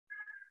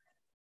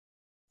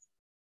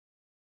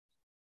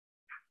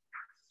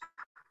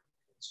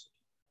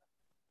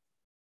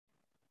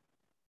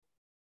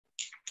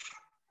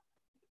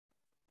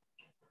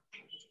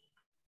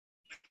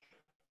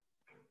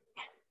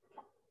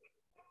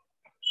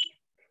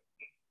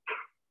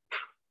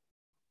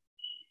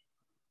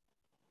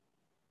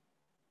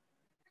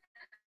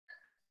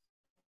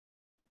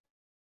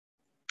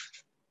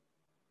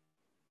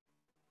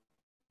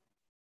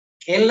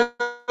Hello,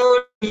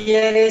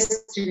 dear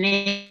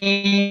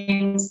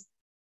students.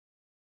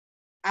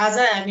 आज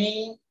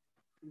हामी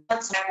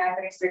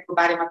को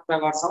बारेमा कुरा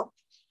गर्छौं।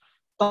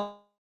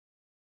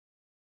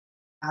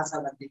 आज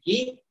भन्देखि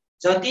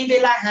जति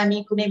बेला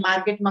हामी कुनै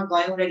मार्केटमा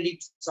गयौं र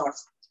लिफ्ट चढ्छ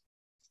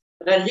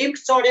र लिफ्ट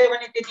चढ्यो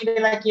भने त्यति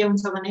बेला के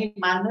हुन्छ भने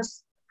मान्नुस्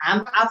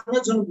आफ्नो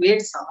जुन वेट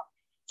छ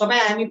तपाई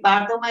हामी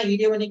बाटोमा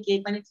हिड्यो भने केही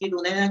पनि फिल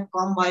हुँदैन,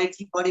 कम भयो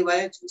कि बढी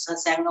भयो जुसा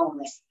स्याङ्ग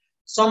हुँदैन।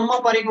 सम्म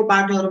परेको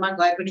बाटोहरुमा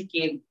गए पनि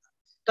केही हुँदैन।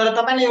 तर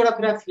तपाईले एउटा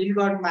कुरा फिल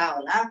गर्नुभयो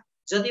होला,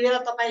 जति बेला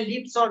तपाई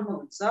लिफ्ट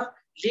चढ्नुहुन्छ,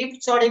 लिफ्ट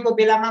चढेको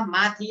बेलामा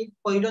माथि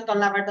पहिलो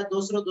तल्लाबाट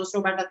दोस्रो,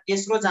 दोस्रोबाट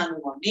तेस्रो जानु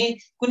भने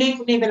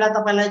कुनै बेला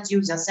तपाईलाई जिउ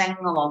झस्याङ्ग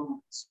भएको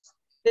हुन्छ।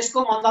 त्यसको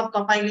मतलब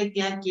तपाईले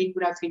त्यहाँ के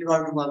कुरा फिल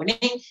गर्नुभयो भने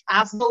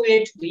आफ्नो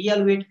वेट रियल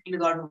वेट फिल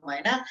गर्नु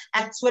भएन,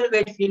 एक्चुअल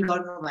वेट फिल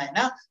गर्नु भएन।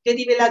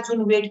 त्यति बेला जुन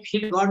वेट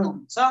फिल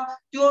गर्नुहुन्छ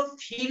त्यो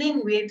फिलिङ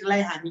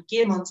वेटलाई हामी के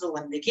भन्छौं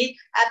भनेदेखि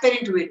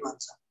एपरेन्ट वेट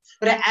भन्छ।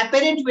 र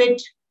एपरेन्ट वेट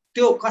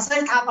त्यो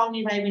कसरी थाहा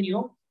पाउने भए पनि हो,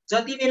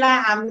 जति बेला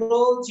हाम्रो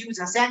जिउ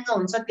झस्याङ्ग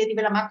हुन्छ त्यति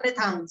बेला मात्रै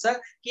थाहा हुन्छ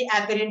कि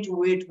एपरेन्ट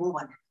वेट हो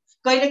भनेर।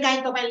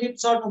 कहिलेकाहीँ तपाई लिफ्ट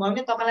चढ्नु भयो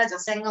भने तपाईलाई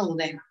झस्याङ्ग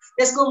हुँदैन।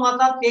 त्यसको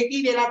मतलब त्यति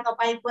बेला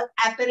तपाईको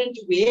एपरेन्ट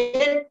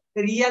वेट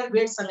रियल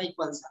वेट सँग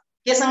इक्वल छ।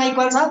 के सँग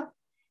इक्वल छ?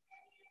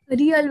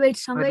 रियल वेट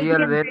सँग।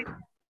 Real weight.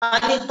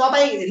 अनि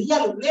तपाई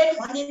रियल वेट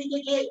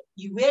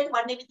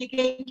भन्ने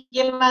बित्तिकै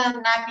केमा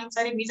नापिन्छ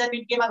रे?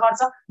 मेजरमेन्ट केमा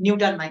गर्छ?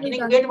 न्युटनमा।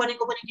 किनकि वेट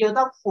भनेको पनि के हो त?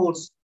 फोर्स।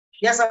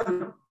 यस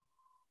सर।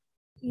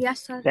 यस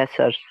सर। यस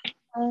सर।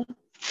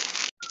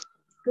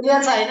 क्लियर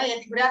छ हैन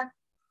यति कुरा?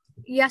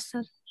 यस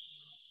सर।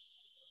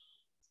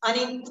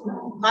 अनि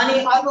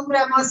अर्को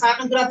कुरा म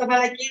सानो कुरा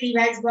तपाईलाई के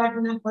रिभाइज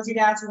गर्न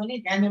खोजिरहेको छु भने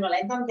ध्यान दिनु होला,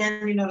 एकदम ध्यान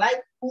दिनु होला,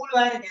 फुल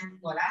भएर ध्यान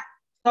दिनु होला।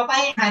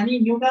 तपाई हामी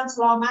न्युटन्स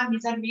लमा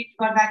मेजरमेन्ट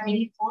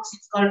गर्दाखेरि फोर्स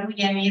इक्वल टु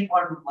एमए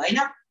पढ्नु भयो हैन?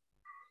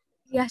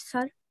 यस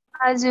सर।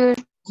 हजुर।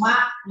 मा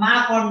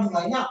पढ्नु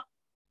भयो हैन?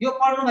 यो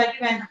पढ्नु भयो कि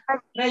भएन?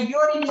 र यो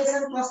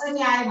रिलेसन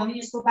कसरी आयो भने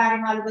यसको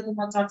बारेमा अलिकति म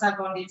चर्चा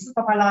गर्दैछु,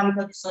 तपाईलाई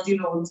अलिकति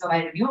सजिलो हुन्छ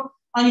भाइ बहिनी हो।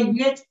 अनि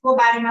वेटको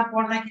बारेमा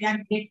पढ्दाखेरि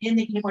हामी ग्रेड 10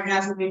 देखि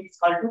पढिरहेको छौं, वेट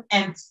इक्वल टु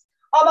एम।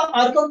 अब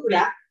अर्को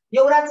कुरा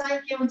एउटा चाहिँ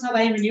के हुन्छ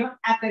भाइ बहिनी हो?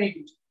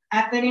 एपरेन्ट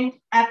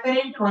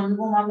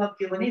भन्नुको मतलब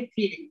के भने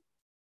फिलिङ।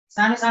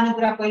 सानो सानो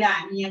कुरा पहिला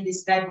हामी यहाँ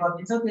डिस्क्राइब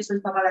गर्दिन्छौं,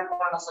 त्यसपछि तपाईलाई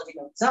पढ्न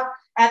सजिलो हुन्छ।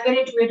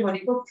 एपरेन्ट वेट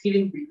भनेको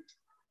फिलिङ वेट।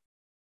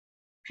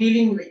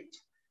 फिलिङ वेट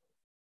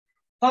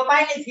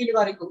तपाईले फिल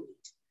गरेको वेट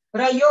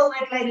र यो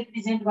वेटलाई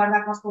रिप्रेजेन्ट गर्दा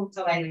कस्तो हुन्छ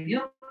भाइ बहिनी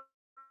हो?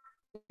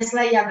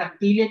 यसलाई या त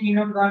टी ले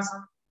डिनोट गर्छ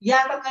या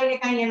त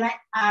कहिलेकाहीँ यसलाई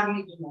आर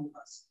ले डिनोट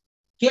गर्छ।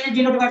 के ले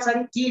डिनोट गर्छ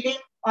रे? टी ले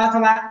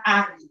अथवा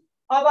आर ले।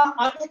 अब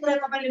अर्को कुरा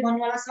तपाईले भन्नु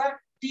होला सर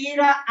टी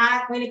र आर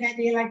कहिलेकाहीँ त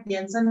यसलाई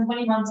टेन्सन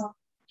पनि भन्छ।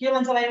 के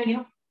भन्छ भाइ बहिनी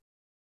हो?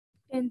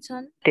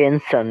 टेन्सन।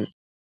 टेन्सन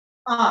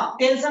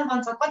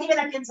भन्छ। कति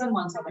बेला टेन्सन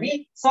भन्छ भने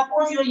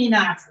सपोज यो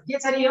इनार छ, के छ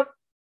रे यो?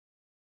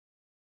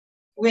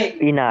 वेट।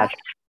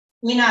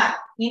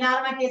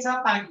 इनारमा के छ?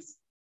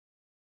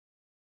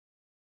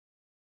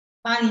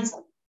 पानी छ।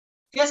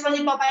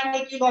 त्यसपछि तपाईले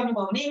के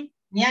गर्नुभयो भने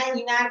यहाँ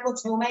इनारको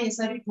छेउमा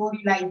यसरी डोरी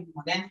लगाइदिनु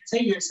भयो, ध्यान छ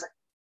यसरी।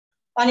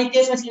 अनि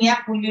त्यसपछि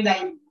यहाँ पुल्ली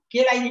लगाइदिनु। के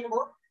लगाइदिनु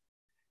भयो?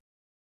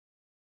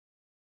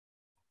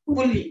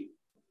 पुल्ली।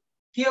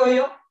 के हो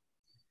यो?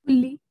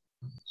 पुल्ली।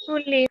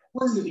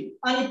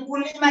 अनि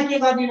पुल्लीमा के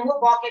गरिदिनु भयो?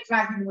 बकेट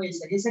राखिदिनु भयो,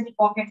 यसरी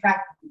बकेट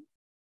राखिदिनु।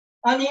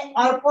 अनि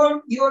अर्को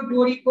यो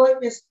डोरीको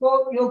यसको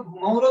यो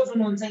घुमौरो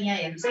जुन हुन्छ यहाँ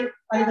हेर्नुस् है,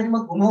 अलिकति म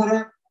घुमौरो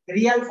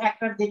रियल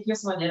फ्याक्टर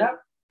देखियोस् भनेर,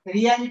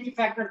 रियालिटी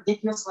फ्याक्टर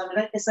देखियोस्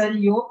भनेर यसरी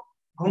यो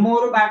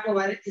घुमौरो बाटो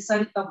भएर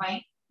यसरी तपाई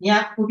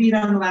यहाँ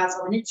उभिरहनु भएको छ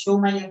भने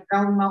छेउमा यहाँ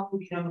ग्राउन्डमा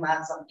उभिरहनु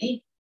भएको छ भने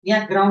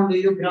यहाँ ग्राउन्ड,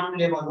 यो ग्राउन्ड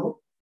लेभल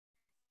हो।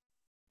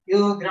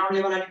 यो ग्राउन्ड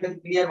लेभल अलिकति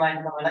क्लियर भएन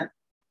तपाईलाई?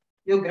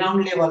 यो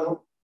ग्राउन्ड लेभल हो,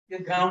 यो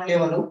ग्राउन्ड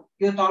लेभल हो,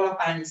 यो तल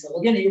पानी छ, हो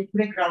कि यो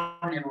पुरै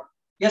ग्राउन्ड लेभल।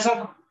 यस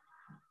सर।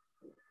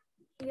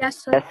 यस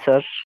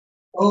सर।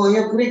 हो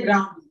यो पुरै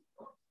ग्राउन्ड।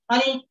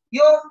 अनि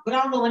यो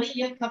ग्राउन्ड हो भने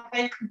यो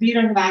तपाई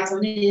उभिरहनु भएको छ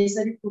भने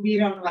यसरी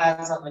उभिरहनु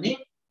भएको छ भने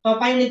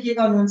तपाईले के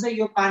गर्नुहुन्छ?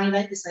 यो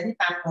पानीलाई यसरी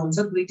तान्नुहुन्छ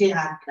दुईटै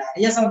हात मिलाएर।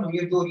 यस सर।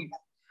 यो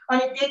डोरीलाई।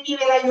 अनि त्यति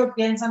बेला यो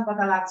टेन्सन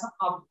कता लाग्छ?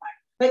 अपबाट।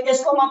 र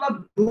यसको मतलब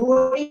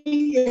डोरी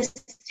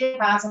स्ट्रेट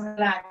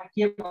भाषामा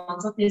के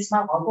भन्छ? त्यसमा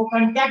भएको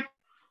कन्ट्याक्ट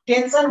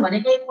टेन्सन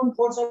भनेकै कुन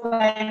फोर्स हो?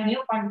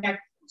 Contact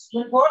force.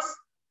 कुन फोर्स?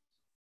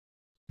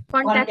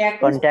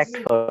 Contact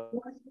force.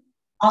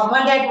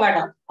 कन्ट्याक्टबाट।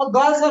 अब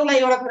गर्ल्सहरुलाई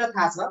एउटा कुरा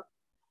थाहा छ,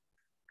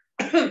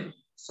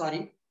 सरी,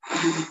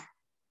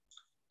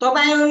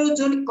 तपाईहरु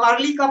जुन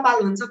कर्ली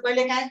कपाल हुन्छ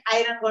कहिलेकाहीँ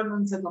आइरन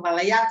गर्नुहुन्छ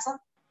कपाललाई, याद छ?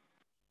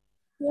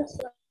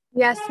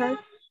 यस सर।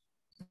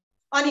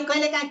 अनि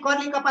कहिलेकाहीँ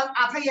कर्ली कपाल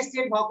आफै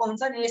स्ट्रेट भएको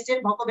हुन्छ नि, स्ट्रेट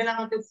भएको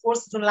बेलामा त्यो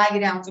फोर्स जुन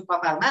लागिरहेको हुन्छ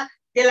कपालमा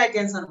त्यसलाई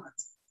टेन्सन भन्छ।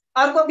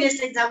 अर्को बेस्ट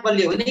एक्जाम्पल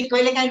लियो भने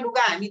कहिलेकाहीँ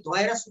लुगा हामी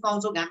धोएर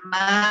सुकाउँछौं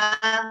घाममा,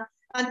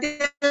 अनि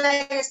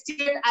त्यसलाई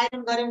स्ट्रेट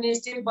आइरन गर्यो भने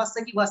स्ट्रेट बस्छ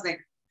कि बस्दैन?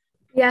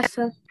 यस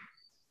सर।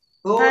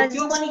 हो,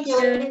 त्यो पनि के हो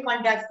भने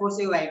कन्ट्याक्ट फोर्स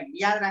हो भाइ,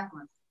 याद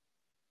राख्नु।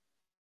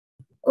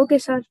 Okay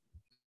sir.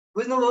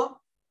 बुझ्नुभयो?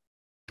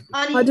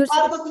 अनि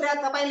अर्को कुरा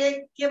तपाईले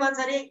के भन्छ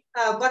रे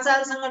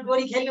बच्चाहरुसँग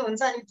डोरी खेल्नु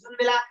हुन्छ अनि जुन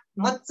बेला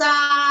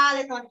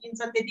मज्जाले तन्किन्छ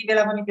त्यति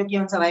बेला पनि त्यो के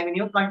हुन्छ भाइ बहिनी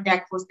हो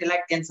कन्ट्याक्ट फोर्स त्यसलाई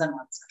टेन्सन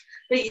भन्छ।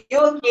 त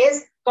यो केस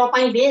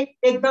तपाईले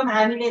एकदम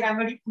हामीले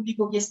राम्ररी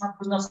पुलीको केसमा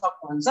बुझ्न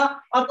सक्नुहुन्छ।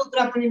 अर्को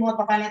कुरा पनि म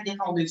तपाईलाई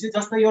देखाउँदै छु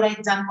जस्तो एउटा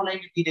एक्जाम्पल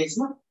अहिले दिदै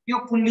छु। यो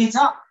पुल्ली छ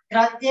र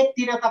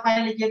एकतिर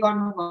तपाईले के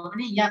गर्नुभयो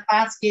भने यहाँ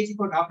 5 केजी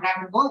को ढक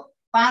राख्नुभयो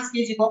 5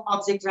 केजी को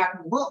अब्जेक्ट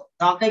राख्नुभयो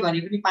ढकै भने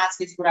पनि 5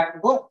 केजी को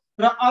राख्नुभयो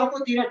र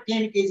अर्कोतिर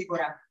 10 केजी को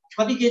राख्नु।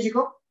 कति केजी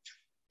को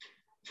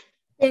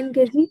 10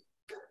 केजी।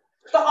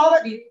 त अब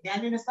ध्यान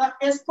दिनुस् त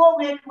यसको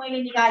वेट मैले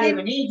निकाले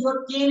भने यो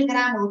 10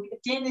 ग्राम हो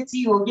 10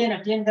 जी हो कि हैन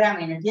 10 ग्राम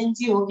हैन 10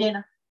 जी हो कि हैन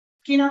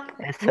किन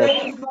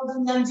वेट इक्वल टु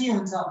mg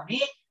हुन्छ भने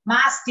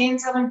मास 10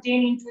 छ भने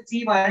 10 इन्टु जी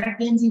भएर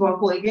 10 जी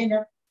भएको हो कि हैन।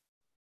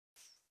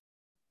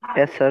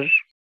 यस सर।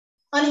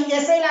 अनि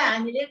यसैलाई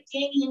हामीले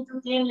 10 इन्टु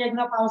 10 लेख्न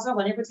पाउँछ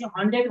भनेपछि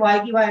 100 भयो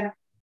कि भएन।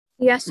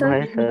 यस सर।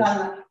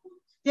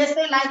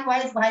 त्यस्तै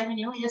लाइकवाइज भाइ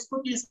पनि हो यसको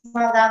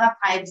केसमा जाँदा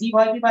 5g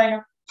भयो कि भएन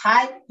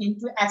 5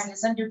 into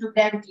acceleration due to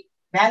gravity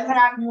value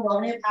राख्नु हो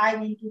भने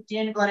 5 इन्टु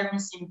 10 गरे भने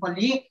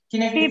सिम्पली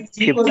किनकि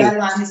g को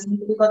भ्यालु हामी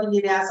सिम्पली कति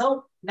लिइरहेका छौ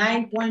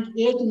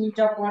 9.8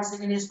 मिटर पर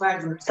सेकेन्ड स्क्वायर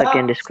हुन्छ।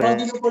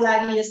 सजिलोको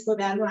लागि यसको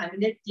भ्यालु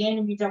हामीले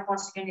 10 मिटर पर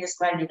सेकेन्ड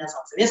स्क्वायर लिन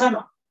सक्छौं। यसो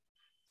न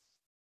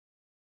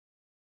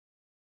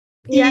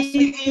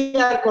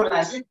को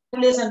लागि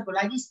क्याल्कुलेसनको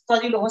लागि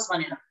सजिलो होस्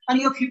भनेर।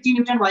 अनि यो 50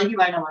 न्युटन भयो कि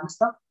भएन भन्नुस्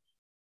त।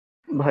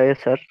 भयो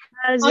सर।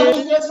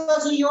 अनि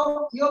त्यसपछि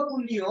यो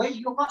पुल्ली हो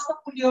यो कस्तो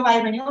पुल्ली हो भाइ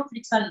भने हो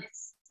फ्रिक्सनलेस।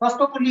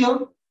 कस्तो पुल्ली हो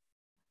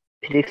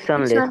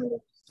फ्रिक्सनलेस।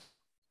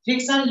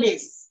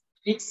 फ्रिक्सनलेस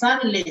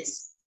फ्रिक्सनलेस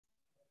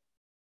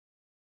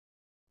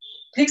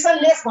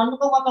फ्रिक्सनलेस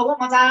भन्नुको मतलब हो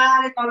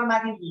मजाले तल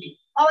माथि पुल्ली।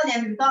 अब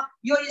ध्यान दिनु त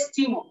यो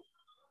स्ट्रिङ हो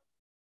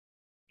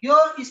यो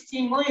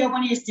स्ट्रिङ हो यो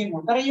पनि स्ट्रिङ हो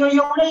तर यो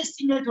एउटै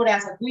स्ट्रिङले जोडेको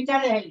छ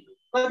दुईटाले हैन।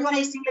 कतिवटा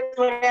स्ट्रिङले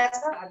जोडेको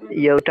छ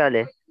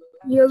एउटाले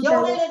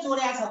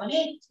जोडेको छ भने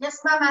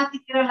यसमा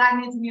माथितिर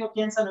लाग्ने जुन यो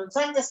टेन्सन हुन्छ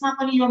यसमा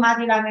पनि यो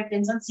माथि लाग्ने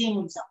टेन्सन सेम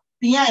हुन्छ।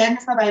 यहाँ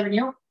हेर्नुस् न भाइ पनि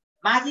हो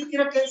माथितिर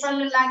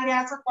टेन्सनले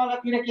लागिरहेको छ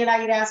तलतिर के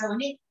लागिरहेको छ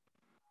भने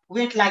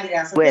वेट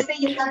लागिरहेको छ। त्यस्तै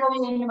यताको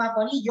एन्डमा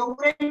पनि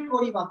एउटै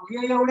डोरी भएको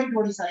यो एउटै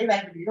डोरी छ है भाइ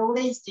पनि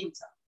एउटै स्ट्रिङ छ।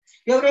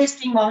 एउटै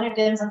स्ट्रिङ भयो भने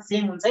टेन्सन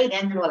सेम हुन्छ है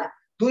ध्यान दिनु होला।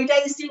 दुईटा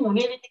स्ट्रिङ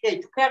हुने बित्तिकै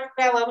टुक्रा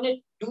टुक्रा भयो भने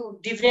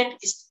डिफरेन्ट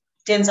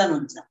टेन्सन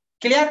हुन्छ।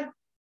 क्लियर?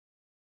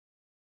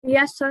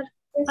 यस सर।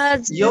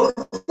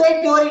 एउटै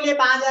डोरीले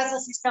बाँधेको छ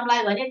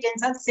सिस्टमलाई भने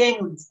टेन्सन सेम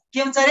हुन्छ। के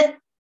हुन्छ रे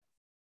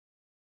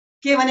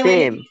के भने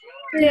सेम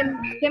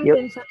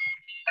टेन्सन।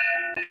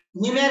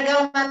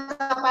 न्युमेरिकलमा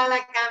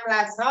तपाईलाई काम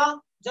लाग्छ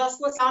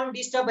जसको साउन्ड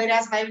डिस्टर्ब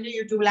भइरहेछ भाइ भने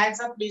युट्युब लाइभ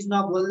छ प्लिज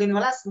नबोल्दिनु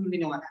होला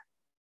सुन्दिनु होला।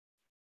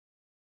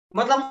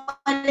 मतलब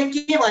मैले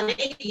के भने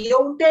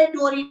एउटै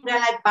डोरी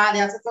कुरालाई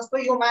बाँधेको छ जस्तो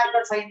यो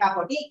मार्कर छ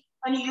यतापट्टि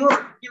अनि यो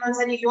के भन्छ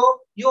नि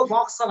यो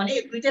बक्स छ भने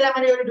दुईटैलाई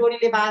मैले एउटा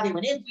डोरीले बाँधे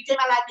भने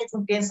दुईटैमा लाग्ने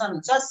जुन टेन्सन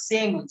हुन्छ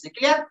सेम हुन्छ।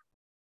 क्लियर?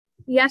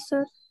 यस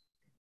सर।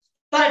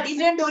 तर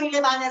डिफरेन्ट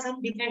डोरीले बाँधेको छ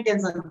भने डिफरेन्ट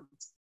टेन्सन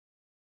हुन्छ।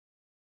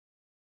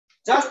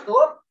 जस्तो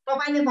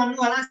तपाईले भन्नु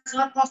होला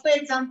सर कस्तो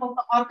एक्जाम्पल त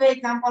अर्को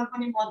एक्जाम्पल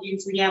पनि म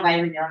दिन्छु यहाँ भाइ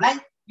बहिनीहरुलाई।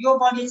 यो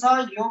बडी छ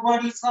यो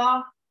बडी छ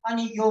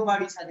अनि यो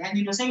बडी छ ध्यान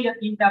दिनुस् है यो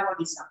तीनटा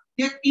बडी छ।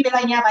 त्यति बेला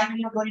यहाँ भाइ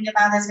बहिनी डोरीले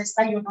बाँधेको छ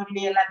यसलाई यो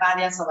डोरीले यसलाई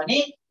बाँधेको छ भने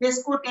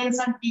यसको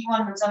टेन्सन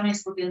T1 हुन्छ भने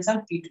यसको टेन्सन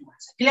T2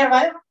 हुन्छ। क्लियर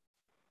भयो?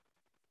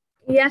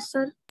 यस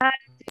सर।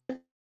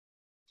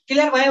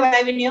 क्लियर भयो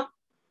भाइ बहिनी?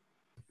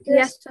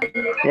 यस सर।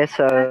 यस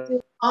सर।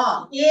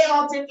 ए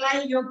अब्जेक्टलाई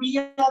यो बी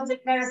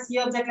अब्जेक्टलाई र सी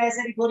अब्जेक्टलाई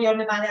यसरी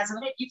डोरीहरुले बाँधेको छ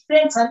भने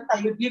डिफरेन्ट छ नि त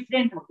यो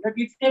डिफरेन्ट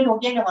हो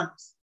कि हैन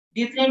भन्नुस्।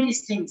 डिफरेन्ट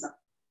स्ट्रिङ छ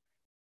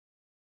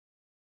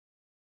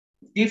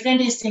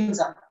डिफरेन्ट स्ट्रिङ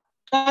छ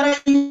तर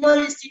यो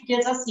स्ट्रिङ के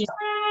छ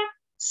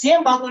सेम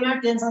भएकोले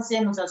टेन्सन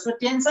सेम हुन्छ। सो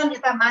टेन्सन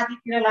यता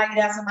माथितिर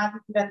लागिरहेछ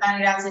माथितिर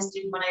तानिरहेछ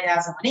स्ट्रिङ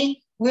बनाइरहेछ भने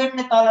वेट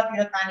ने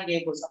तलतिर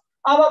तानिरहेको छ।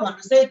 अब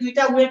भन्नुस् त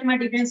दुईटा वेटमा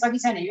डिफरेन्स छ कि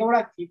छैन?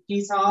 एउटा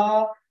 50 छ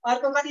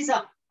अर्को कति छ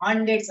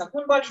 100 छ।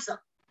 कुन बडी छ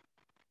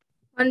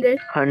 100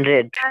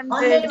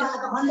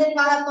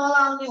 वाला तल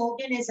आउने हो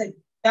कि नै चाहिँ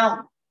डाउन?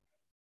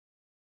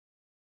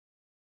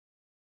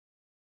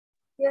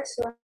 यस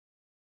सर।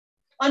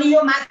 अनि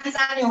यो माथि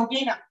जाने हो कि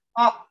हैन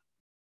अप?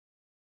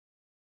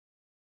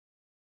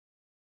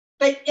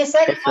 त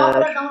यसरी अप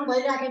र डाउन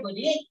भइराख्यो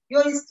भने यो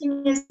स्ट्रिङ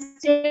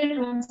स्ट्रेट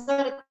हुन्छ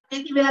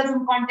त्यति बेला जुन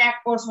कन्ट्याक्ट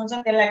फोर्स हुन्छ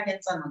त्यसलाई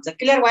टेन्सन हुन्छ।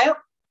 क्लियर भयो?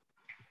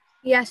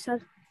 यस सर।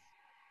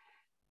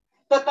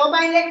 त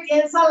तपाईले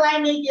टेन्सनलाई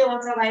नै के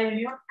भन्छ भाइ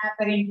बहिनी हो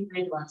एपरेन्ट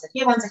वेट भन्छ।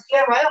 के भन्छ?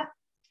 क्लियर भयो?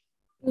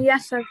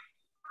 यस sir.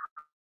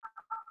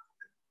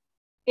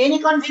 Any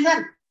confusion?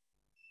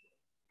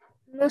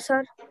 No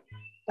sir.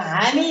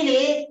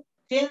 हामीले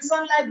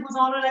टेन्सनलाई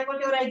बुझाउनलाई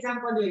कतिवटा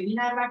एक्जाम्पल दियो।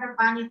 इनारबाट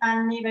पानी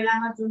तान्ने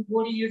बेलामा जुन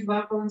बोडी युज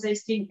भएको हुन्छ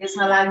स्ट्रिङ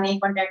त्यसमा लाग्ने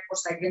कन्ट्याक्ट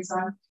फोर्सलाई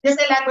टेन्सन।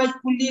 त्यस्तै लाइकवाइज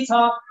पुल्ली छ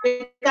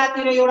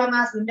एकातिर एउटा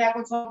मास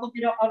झुन्ड्याएको छ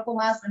अर्कोतिर अर्को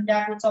मास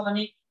झुन्ड्याएको छ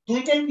भने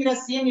दुईटैतिर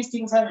सेम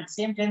स्ट्रिङ छ भने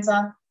सेम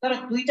टेन्सन। तर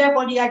दुईटा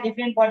बडी या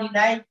डिफरेन्ट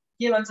बडीलाई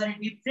के भन्छ भने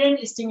डिफरेन्ट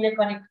स्ट्रिङले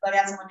कनेक्ट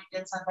गरेको छ भने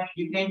टेन्सन पनि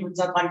डिफरेन्ट हुन्छ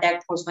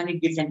कन्ट्याक्ट फोर्स पनि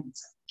डिफरेन्ट हुन्छ।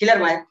 क्लियर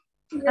भयो?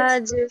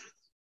 हजुर।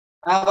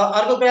 अब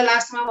अर्को कुरा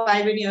लास्टमा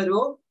भाइ बहिनीहरु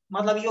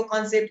मतलब यो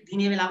कन्सेप्ट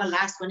दिने बेलामा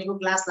लास्ट भनेको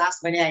क्लास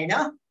लास्ट भने हैन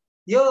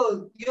यो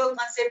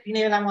कन्सेप्ट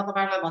दिने बेला म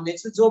तपाईहरुलाई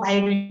भन्दैछु जो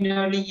भाइ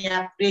बहिनीहरुले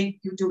यहाँ पुरै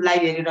युट्युब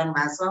लाइभ हेरिरहनु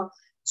भएको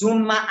छ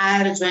जुम मा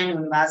आएर जोइन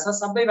हुनु भएको छ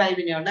सबै भाइ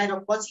बहिनीहरुलाई र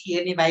पछि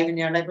हेर्ने भाइ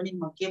बहिनीहरुलाई पनि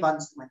म के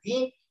भन्छु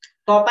भने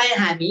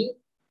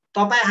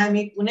तपाई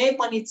हामी कुनै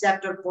पनि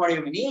च्याप्टर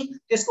पढ्यो भने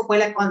त्यसको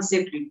पहिला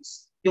कन्सेप्ट लिनुस्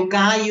यो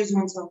कहाँ युज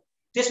हुन्छ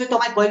त्यसले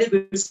तपाई कहिले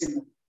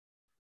बिर्सिनु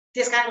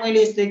त्यसकारण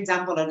मैले यस्तो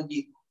एक्जाम्पलहरु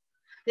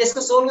दिएको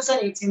यसको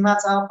सोलुसन एकछिनमा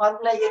छ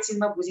फर्मुला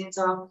एकछिनमा बुझिन्छ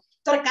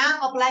तर कहाँ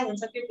अप्लाई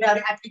हुन्छ त्यो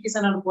कुराहरु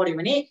एप्लिकेसनहरु पढ्यो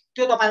भने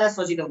त्यो तपाईलाई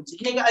सजिलो हुन्छ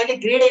किनकि अहिले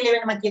ग्रेड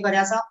 11 मा के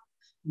गरेछ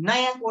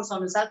नयाँ कोर्स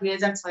अनुसार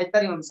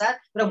 2076 अनुसार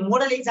र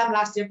मोडल एक्जाम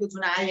लास्ट इयरको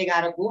जुन आयो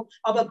 11 को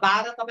अब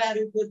 12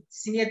 तपाईहरुको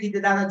सिनियर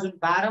दिदीदादा जुन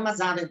 12 मा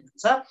जाँदै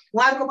हुनुहुन्छ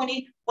उहाँहरुको पनि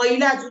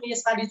पहिला जुन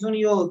यसपालि जुन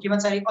यो के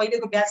भन्छ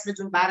अहिलेको ब्याचले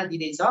जुन 12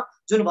 दिँदै छ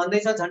जुन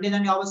भन्दै छ झन्डै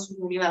झन्डै अब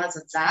सुरु हुनेवाला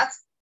छ जाँच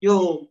यो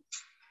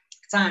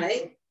चाँड है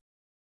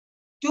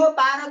त्यो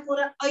 12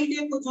 को र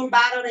अहिलेको जुन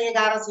 12 र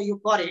 11 छ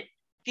यो करेक्ट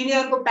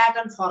तिनीहरुको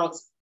प्याटर्न फरक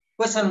छ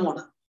क्वेशन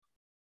मोडल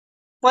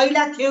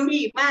पहिला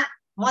थ्योरीमा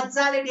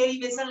मज्जाले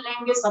डेरिभेसन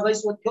ल्याङ्ग्वेज सबै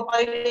सोध्थ्यो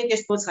अहिले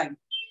त्यस्तो छैन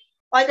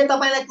अहिले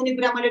तपाईलाई कुनै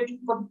कुरा मैले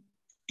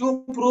टु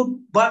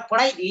प्रुफ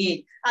पढाइदिए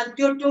अनि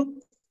त्यो टु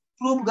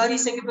प्रुफ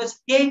गरिसकेपछि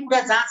केही कुरा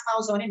जाँचमा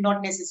आउँछ भने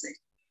नट नेसेसरी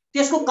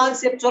त्यसको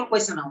कन्सेप्चुअल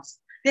क्वेशन आउँछ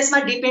त्यसमा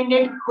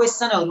डिपेन्डेन्ट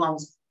क्वेशनहरु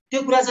आउँछ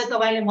त्यो कुरा चाहिँ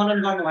तपाईले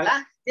मनन गर्नु होला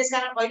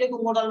त्यसकारण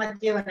अहिलेको मोडलमा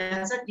के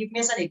भनेको छ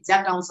डिफिनेसन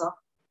एक्ज्याक्ट आउँछ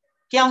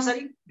के आउँछ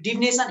रे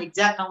डिफिनेसन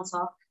एक्ज्याक्ट आउँछ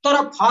तर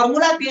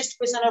फर्मुला बेस्ड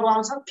क्वेशनहरु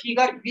आउँछ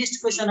फिगर बेस्ड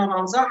क्वेशनहरु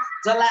आउँछ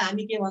जसलाई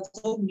हामी के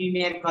भन्छौं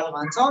न्यूमेरिकल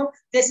भन्छौं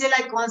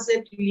त्यसैलाई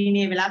कन्सेप्ट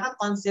लिने बेलामा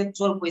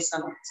कन्सेप्चुअल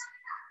क्वेशन हुन्छ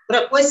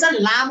र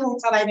क्वेशन लामो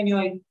हुन्छ भाइ बहिनी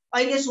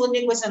अहिले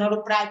सोध्ने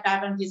क्वेशनहरु प्राय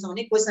प्याटर्न के छ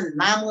भने क्वेशन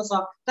लामो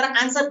छ तर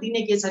आन्सर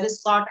दिने के छ रे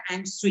सर्ट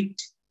एन्ड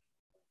स्वीट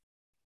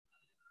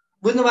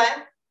बुझ्नु भयो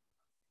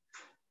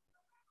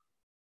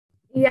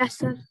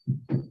यस सर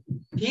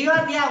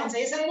फिगर दिया हुन्छ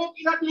यसरी नै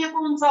फिगर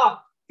दिएको हुन्छ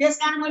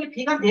त्यसकारण मैले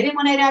फिगर धेरै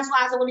बनाइरहेको छु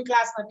आजभोलि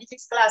क्लासमा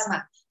फिजिक्स क्लासमा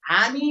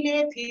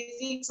हामीले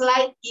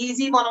फिजिक्सलाई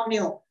इजी बनाउने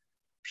हो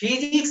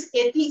फिजिक्स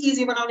यति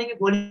इजी बनाउने कि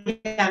भोलि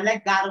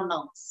हामीलाई गाह्रो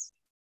नहोस्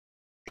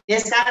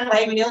त्यसकारण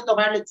भाइ बहिनी हो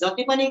तपाईहरुले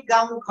जति पनि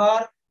गाउँ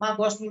घरमा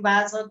बस्नु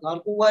भएको छ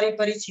घरको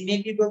वरिपरि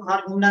छिमेकीको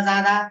घर घुम्न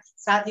जाँदा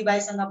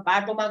साथीभाइसँग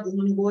बाटोमा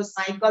घुम्नुभयो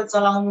साइकल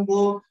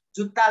चलाउनुभयो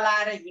जुत्ता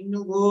लाएर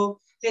हिँड्नुभयो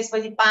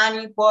त्यसपछि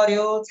पानी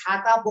पर्यो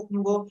छाता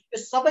बोक्नुभयो यो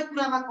सबै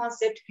कुरामा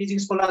कन्सेप्ट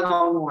फिजिक्सको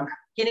लगाउनु होला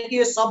किनकि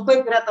यो सबै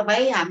कुरा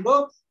तपाई हाम्रो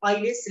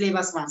अहिले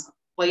सिलेबसमा छ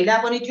पहिला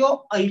पनि थियो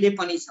अहिले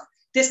पनि छ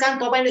त्यसकारण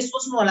तपाईले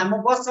सोच्नु होला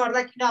म बस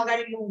चढ्दा किन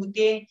अगाडि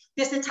लुमुते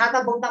त्यस्तै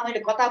छाता बोक्दा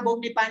मैले कता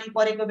बोक्ने पानी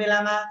परेको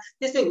बेलामा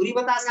त्यस्तै हुरी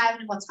बतास आयो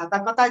भने म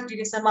छाता कता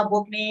डिरेक्सनमा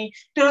बोक्ने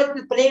त्यो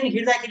प्लेन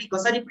हिड्दाखेरि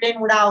कसरी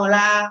प्लेन उडा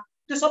होला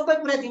त्यो सबै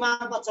कुरा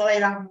दिमागमा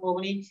चलाइराख्नु भयो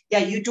भने या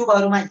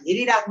युट्युबहरुमा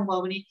हेरिराख्नु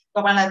भयो भने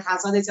तपाईलाई थाहा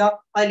छँदैछ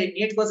अहिले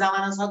नेटको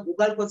जमाना छ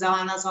गुगलको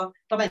जमाना छ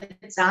तपाई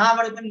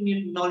जहाँबाट पनि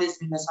नलेज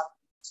लिन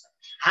सक्नुहुन्छ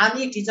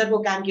हामी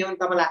टिचरको काम के हो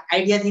भने तपाईलाई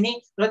आइडिया दिने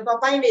र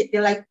तपाईले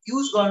त्यसलाई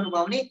युज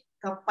गर्नुभयो भने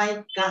तपाई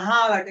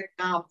कहाँबाट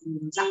कहाँ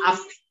पुग्नुहुन्छ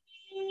आफै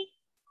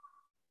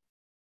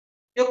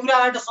यो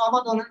कुराबाट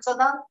सहमत हुनुहुन्छ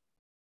त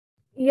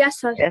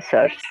यस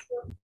सर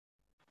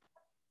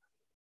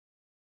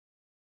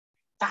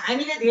त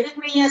हामीले धेरै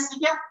कुरा यहाँ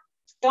सिक्यौं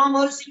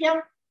टर्महरु सिक्यौं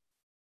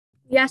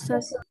यस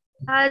सर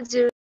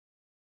हजुर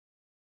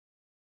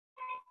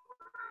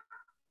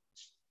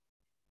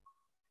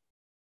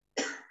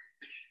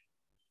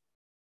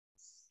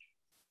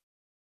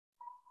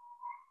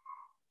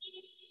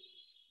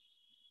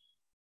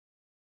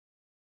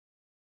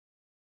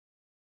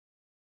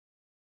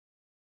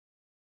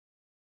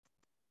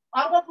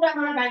अर्को कुरा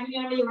मलाई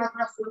भाइबहिनीहरुले एउटा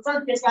कुरा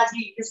सोध्छन्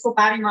त्यसपछि त्यसको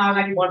बारेमा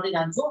अगाडि बढ्दै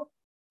जान्छु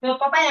त्यो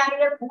तपाई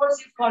हामीले 4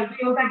 6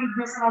 पढ्यो एउटा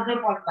डिफिनेसन अझै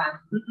पढ्नु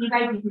भएको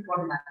इकाइ डिफि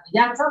पढ्नु भएको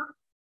याद छ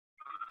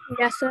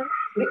यस sir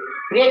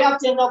rate of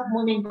change of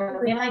momentum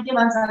त्यसलाई के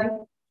भन्छ अरे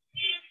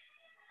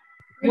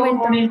यो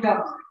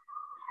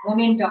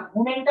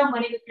मोमेन्टम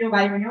भनेको के हो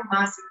भाइबहिनी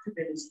मास इन्टु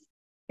भेलोसिटी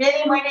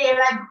फेरि मैले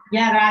यसलाई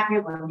यहाँ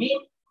राख्यो भने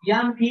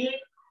mv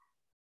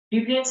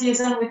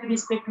differentiation with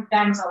respect to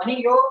time छ भने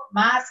यो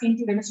मास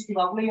इन्टु भेलोसिटी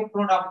भएकोले यो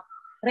प्रोडक्ट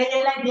र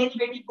यसलाई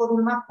डेरिभेटिभको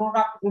रुलमा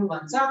प्रोडक्ट रुल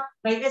भन्छ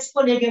र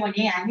यसको लेख्यो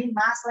भने हामी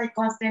मासलाई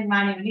कन्स्टेन्ट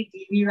मान्यो भने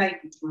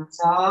dv/dt हुन्छ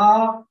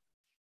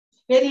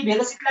फेरि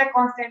भेलोसिटीलाई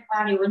कन्स्टेन्ट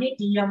मान्यो भने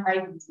dm/dt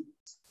हुन्छ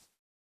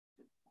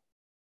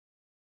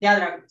याद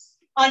राख्नुस्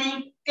अनि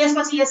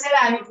त्यसपछि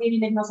यसैलाई हामी फेरि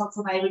लेख्न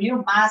सक्छौं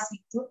भाइबहिनी मास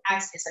इन्टु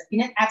एक्सेलरेसन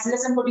किन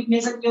एक्सेलरेसनको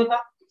डिफिनेसन के हो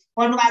त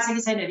पढ्नु भएको छ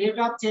कि छैन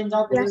rate of change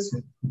of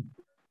velocity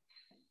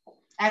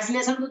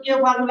acceleration को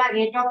के formula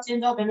rate of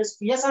change of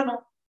velocity yes or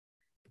no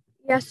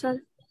yes sir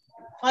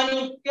अनि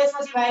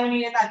त्यसपछि भाइ भने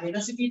यता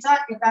भेलोसिटी छ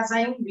यता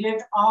चाहिँ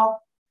रेट अफ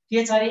के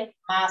छ रे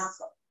मास छ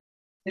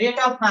रेट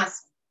अफ मास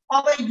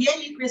अब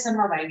यही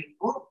इक्वेसनमा भाइ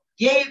भनेको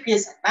यही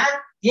इक्वेसनमा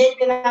यही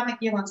बेलामा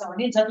के भन्छ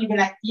भने जति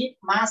बेला कि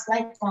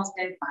मासलाई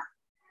कन्स्टेन्ट माने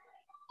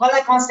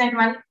कसलाई कन्स्टेन्ट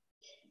माने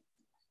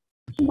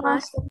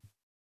मास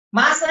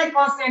मासलाई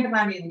कन्स्टेन्ट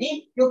मान्यो भने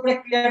यो कुरा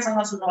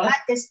क्लियरसँग सुन्नु होला।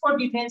 त्यसको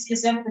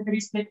differentiation with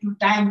respect to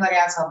time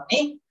गरेको छ भने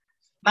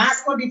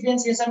मासको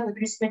differentiation with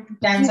respect to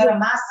time छ र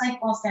मास चाहिँ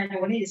कन्स्टेन्ट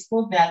हो भने यसको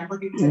भ्यालुको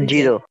डिफरेन्स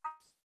 0।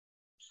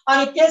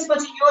 अनि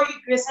त्यसपछि यो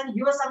इक्वेसन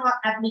योसँग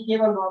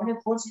एप्लिकेबल भयो भने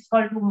फोर्स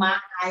इक्वल टु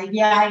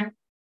आइडिया आयो।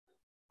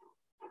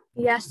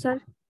 यस सर।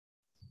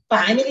 त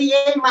हामीले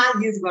यही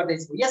मान युज गर्दै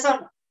छौं। यस सर।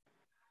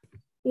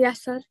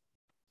 यस सर।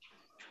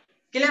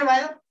 क्लियर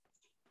भयो?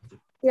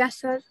 यस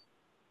सर।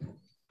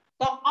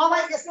 त अब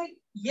यसै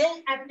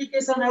यही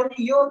एप्लिकेसनहरु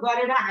यो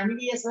गरेर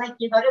हामीले यसलाई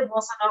के गर्यो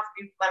मोसन अफ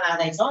लिफ्टमा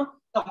लाँदै छौं।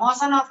 त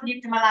मोसन अफ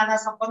लिफ्टमा लाँदा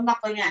सबभन्दा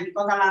पहिले हामी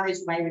कता लाँदै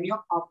छौं भाइ भने यो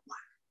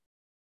अपवार्ड।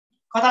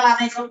 कता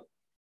लाँदै छौं?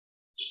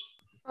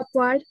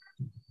 अपवार्ड।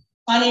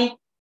 अनि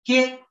के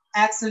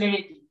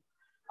accelerated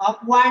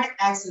upward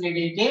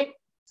accelerated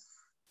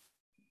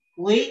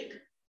with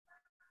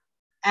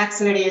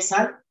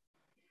acceleration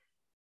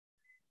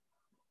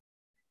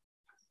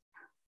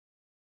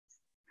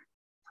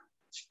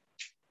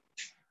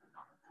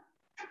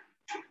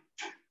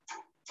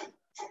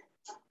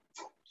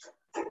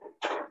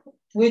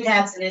with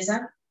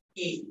acceleration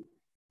A।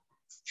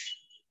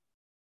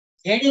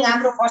 Heading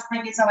हाम्रो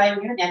फर्स्टमा के छ भाइ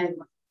भने ध्यान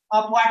दिनु।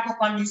 अपवार्ड को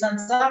कन्डिसन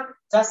छ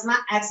जसमा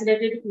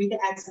एक्सेलरेटेड विथ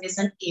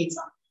एक्सेलरेसन A छ।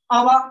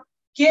 अब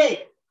के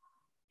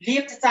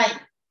लिफ्ट चाहिँ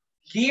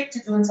लिफ्ट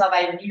जुन छ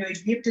भाइ भने यो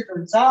लिफ्ट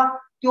जुन छ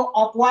त्यो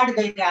अपवार्ड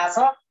गइरहेको छ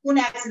कुन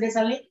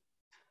एक्सेलरेसनले?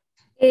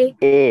 ए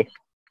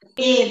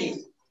ले।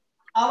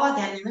 अब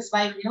ध्यान दिनुस्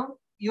भाइ बहिनी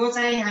यो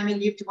चाहिँ हामी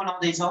लिफ्ट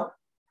बनाउँदै छौं।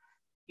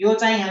 यो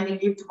चाहिँ हामी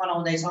लिफ्ट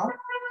बनाउँदै छौं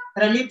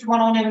र लिफ्ट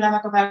बनाउने बेलामा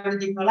तपाईहरुले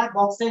देख्नु होला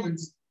बक्सै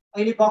हुन्छ।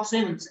 अहिले बक्सै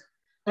हुन्छ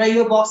र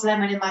यो बक्सलाई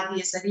मैले माथि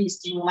यसरी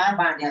स्ट्रिङमा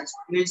बाँधेको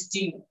छु। यो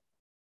स्ट्रिङ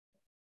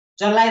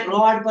जसलाई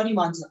रड पनि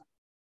भन्छ।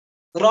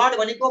 रड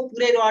भनेको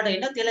पुरै रड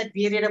हैन त्यसलाई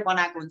बेरेर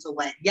बनाएको हुन्छ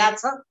भाइ याद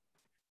छ?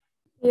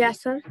 यस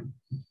सर।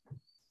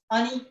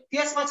 अनि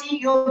त्यसपछि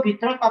यो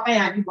भित्र तपाई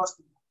हामी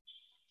बस्नु।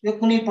 यो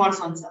कुनै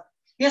पर्सन छ।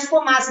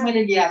 यसको मास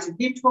मैले लिएको छु।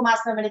 लिफ्टको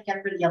मासमा मैले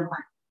क्यापिटल एम मा।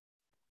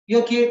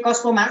 यो के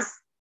कसको मास?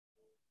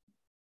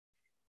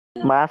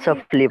 Mass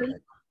of lift.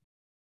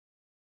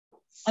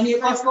 अनि यो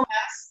कसको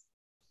मास?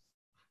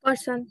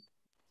 पर्सन।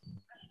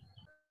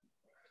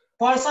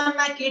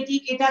 पर्सनमा केटी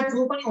केटा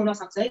जो पनि हुन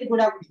सक्छ है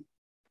बुढाबुढी।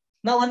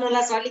 नभन्नु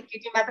होला सरले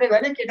केटी मात्रै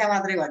भएन केटा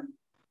मात्रै भन्नु।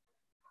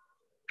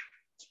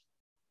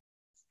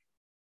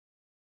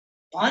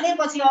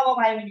 भनेपछि अब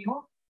भाइ बहिनी हो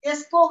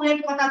यसको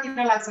वेट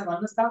कतातिर लाग्छ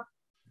भन्नुस् त?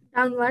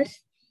 डाउनवर्ड्स।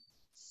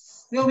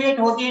 यो वेट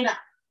हो कि हैन?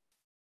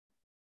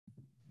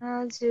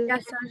 हजुर।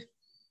 यस सर।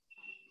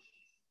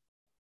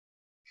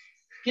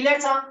 क्लियर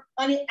छ?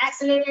 अनि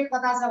एक्सेलरेटेड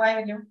कता छ भाइ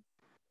बहिनी?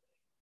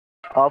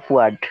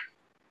 अपवार्ड।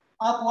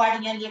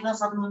 अपवार्ड यहाँ लेख्न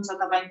सक्नुहुन्छ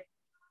तपाई।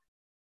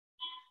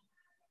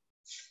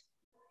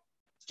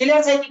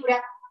 क्लियर छ नि कुरा?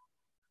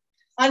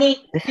 अनि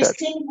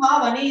स्ट्रिङ भयो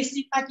भने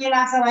स्ट्रिङमा के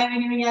लाग्छ भाइ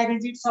बहिनी? यहाँ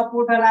रिजिड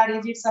सपोर्ट होला।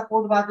 रिजिड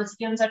सपोर्ट भएपछि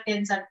के हुन्छ?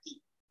 Tension T.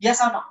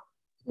 Yes or no?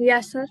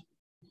 Yes sir.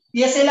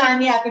 यसैलाई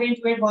हामी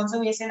एपरेन्ट वेट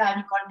भन्छौं। यसैलाई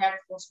हामी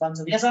contact force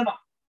भन्छौं। Yes or no?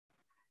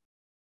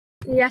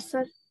 Yes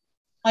sir.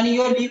 अनि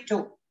यो लिफ्ट हो।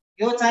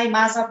 यो चाहिँ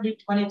मास अफ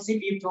लिफ्ट भनेपछि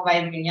लिफ्ट हो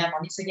भाइ बहिनी यहाँ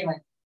भनिसके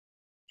मैले।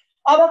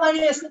 अब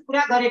मैले यसको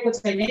कुरा गरेको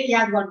छैन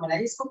याद गर्नु होला।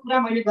 यसको कुरा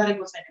मैले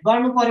गरेको छैन।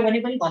 गर्नु पर्यो भने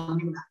पनि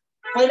भन्दिनु होला।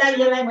 पहिला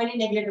यसलाई मैले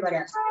नेग्लेक्ट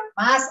गरेको छु।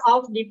 मास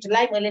अफ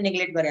लिफ्टलाई मैले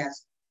नेग्लेक्ट गरेको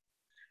छु।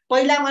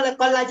 पहिला मैले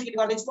कसलाई फिट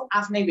गर्दै छु?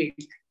 आफ्नै वेट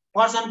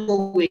पर्सनको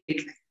वेट।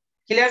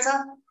 क्लियर छ?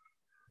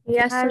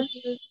 यस सर।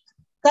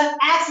 त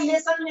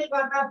एक्सेलरेसनले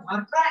गर्दा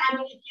भर्खर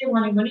हामीले के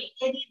भन्यो भने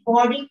यदि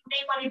बडी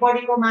कुनै पनि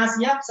बडीको मास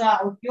f छ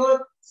त्यो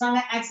सँग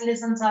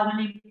एक्सेलरेसन छ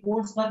भने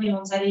फोर्स कति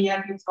हुन्छ रे या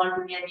फिक्स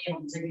कन्टिन्युटी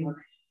हुन्छ कि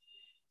हुँदैन?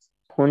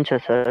 हुन्छ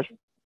सर।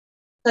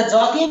 त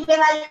जति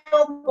बेला यो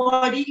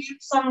बडी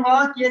लिफ्टसँग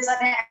के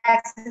छ भने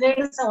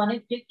एक्सेलरेटेड छ भने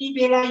त्यति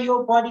बेला यो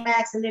बडीमा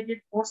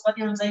एक्सेलरेटेड फोर्स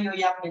कति हुन्छ? यो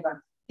f ले गर्दा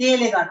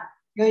त्यसले गर्दा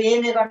यो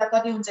a ले गर्दा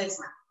कति हुन्छ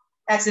यसमा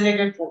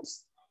एक्सेलरेटेड फोर्स?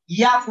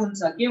 f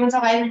हुन्छ। के हुन्छ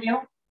भाइ बहिनी हो?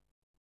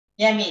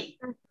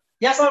 ma।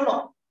 Yes or no?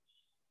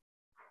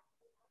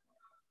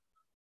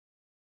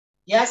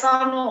 Yes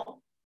or no?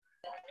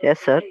 Yes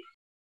sir.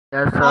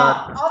 Yes sir.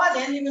 अब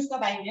ध्यान दिनुस् त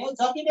भाइ बहिनी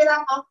जति बेला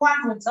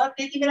अपवार्ड हुन्छ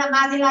त्यति बेला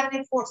माथि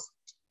लाग्ने फोर्स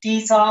t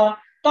छ।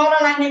 तल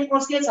लाग्ने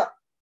फोर्स के छ?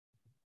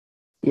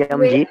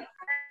 mg।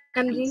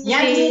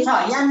 mg छ।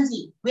 mg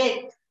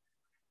weight.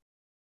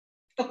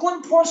 त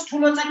कुन फोर्स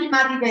ठुलो छ कि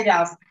माथि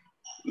गइरहेको छ?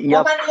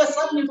 तपाईले यो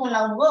 100 न्यूटन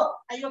लाउनु हो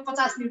यो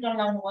 50 न्यूटन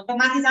लाउनु हो त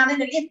माथि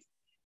जाँदैन लिफ्ट?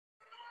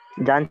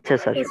 जान्छ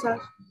सर।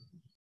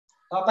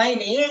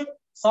 तपाईले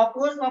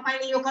सपोज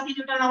तपाईले यो कति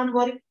न्यूटन लाउनु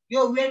पर्यो?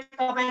 यो वेट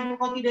तपाईको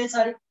कति रहेछ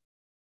अरे?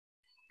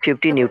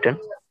 50 न्यूटन।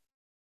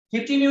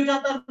 50 न्यूटन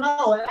त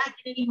नहोला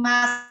किनकि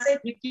मास चाहिँ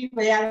 50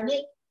 भइहाल्यो भने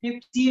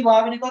 50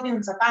 भयो भने कति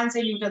हुन्छ?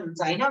 500 न्यूटन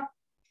हुन्छ हैन?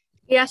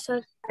 यस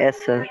सर। यस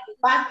सर।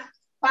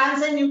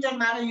 500 न्यूटन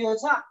मा यो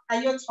छ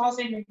यो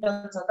 600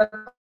 न्यूटन छ त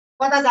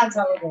कता जान्छ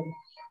अब?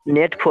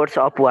 Net force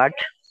upward.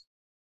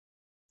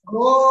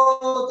 हो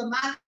त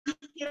माथि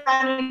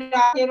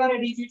केबाट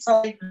डिजिट छ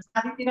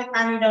माथितिर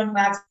तानिरहनु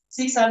भएको छ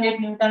 600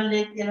 न्यूटनले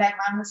यसलाई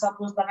मान्नु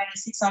सपोज तपाईले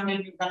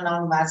 600 न्यूटन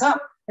लाउनु भएको छ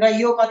र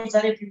यो कति छ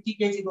अरे 50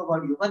 केजी को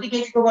बडी हो। कति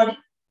केजी को बडी?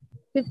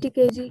 50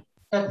 केजी।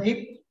 त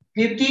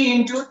 50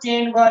 into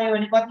 10 गर्यो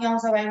भने कति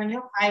आउँछ भाइ भने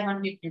 500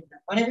 न्युटन।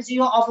 भनेपछि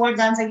यो अपवर्ड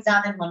जान्छ कि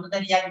जाँदैन भन्नु त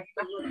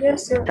रियालिटीमा?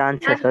 यस सर।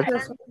 जान्छ सर।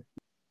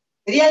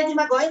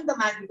 रियालिटीमा गयो नि त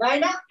माथि,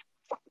 गएन?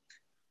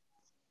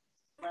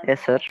 यस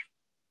सर।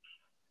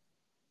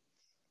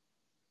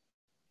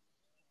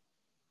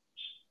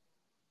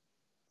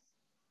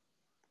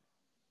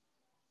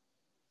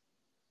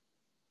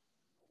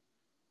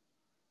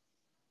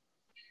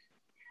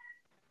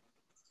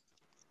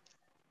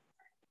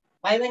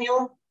 भाइ बहिनी हो,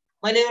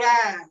 मैले एउटा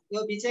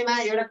यो विषयमा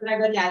एउटा कुरा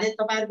गरिहालेँ।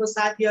 तपाईँहरूको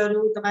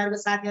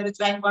साथीहरू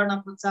जोइन गर्न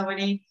खोज्छ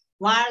भने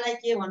उहाँहरूलाई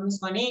के भन्नुहोस्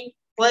भने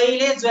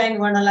पहिले जोइन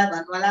गर्नलाई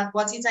भन्नु होला,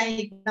 पछि चाहिँ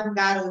एकदम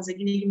गाह्रो हुन्छ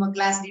किनकि म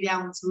क्लास लिँदै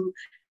आउँछु,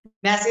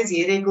 म्यासेज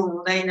हेरेको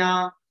हुँदैन।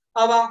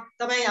 अब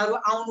तपाईँहरू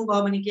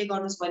आउनुभयो भने के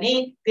गर्नुहोस् भने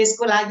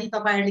त्यसको लागि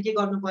तपाईँहरूले के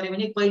गर्नु पर्यो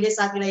भने पहिले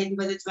साथीलाई यति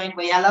बजे जोइन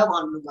भइहाल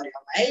भन्नु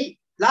पर्यो है।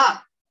 ल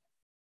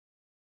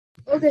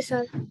okay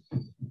sir.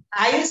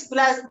 Ayush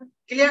class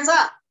clear छ?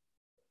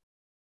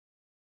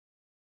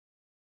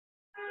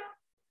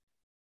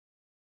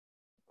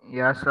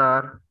 यस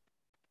सर।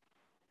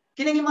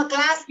 किनकि म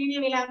क्लास लिने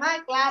बेलामा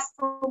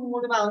क्लासको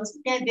मोडमा हुन्छु,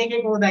 त्यहाँ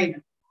देखेको हुँदैन।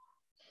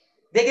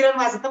 देखिरहनु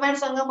भएको छ?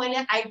 तपाईँहरूसँग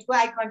मैले आई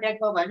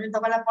कन्ट्याक्ट भयो भने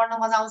तपाईँलाई पढ्न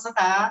मजा आउँछ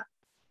त?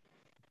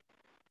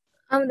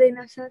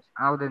 आउँदैन सर।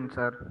 आउँदैन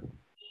सर।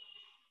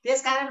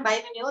 त्यसकारण भाइ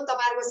बहिनी हो,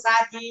 तपाईँहरूको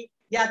साथी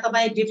या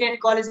तपाईँ डिफ्रेन्ट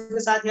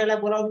कलेजको साथीहरूलाई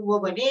बोलाउनु भयो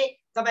भने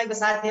तपाईँको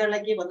साथीहरूलाई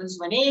के भन्नुहोस्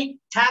भने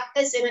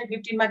ठ्याक्कै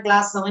 7:15 मा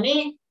क्लास छ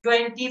भने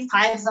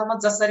 25 सम्म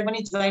जसरी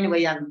पनि जोइन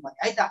भइहाल्नु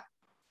पर्यो है त।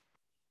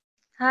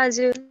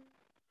 हजुर।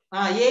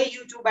 यही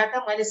युट्युबबाट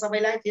मैले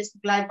सबैलाई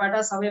फेसबुक लाइभबाट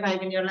सबै भाइ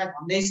बहिनीहरूलाई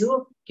भन्दैछु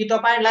कि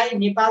तपाईँहरूलाई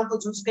नेपालको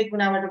जुनसुकै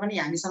कुनाबाट पनि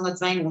हामीसँग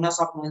जोइन हुन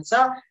सक्नुहुन्छ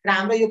र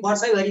हाम्रो यो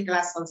वर्षैभरि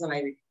क्लास चल्छ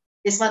भाइ बहिनी,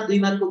 यसमा दुई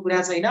मतको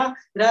कुरा छैन।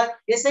 र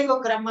यसैको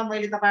क्रममा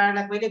मैले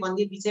तपाईँहरूलाई पहिले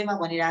भन्दै विषयमा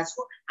भनिरहेको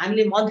छु,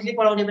 हामीले मन्थली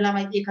पढाउने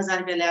बेलामा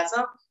 1000 रुपियाँ ल्याएको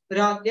छ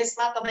र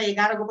त्यसमा तपाईँ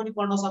 11 को पनि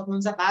पढ्न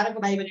सक्नुहुन्छ, 12 को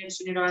भाइ बहिनीहरू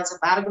सुनिरहेको छ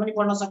 12 को पनि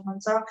पढ्न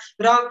सक्नुहुन्छ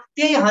र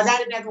त्यही 1000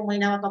 रुपियाँको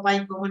महिनामा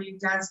तपाईँको पनि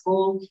इन्ट्रान्सको,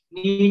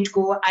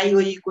 नीटको,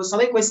 IOE को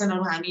सबै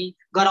क्वेसनहरू हामी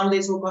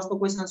गराउँदैछौँ, कस्तो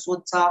क्वेसन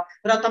सोध्छ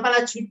र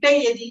तपाईँलाई छुट्टै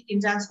यदि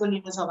इन्ट्रान्सको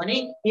लिनु छ भने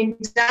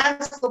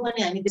इन्ट्रान्सको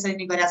पनि हामी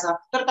त्यसरी नै गरेका छ।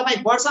 तर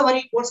तपाईँ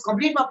वर्षभरि कोर्स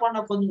कम्प्लिटमा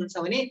पढ्न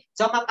खोज्नुहुन्छ भने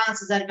जम्मा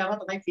 5000 रुपियाँमा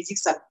तपाईँ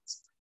फिजिक्स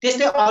सक्नुहुन्छ।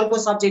 त्यस्तै अर्को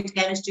सब्जेक्ट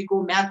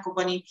केमिस्ट्रीको, म्याथको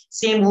पनि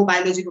सेम हो,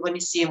 बायोलोजीको पनि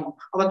सेम हो।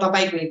 अब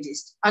तपाईँको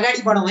इन्ट्रेस्ट,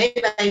 अगाडि बढौँ है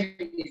भाइ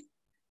बहिनी।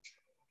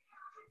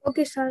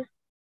 Okay sir.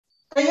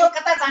 र यो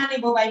कता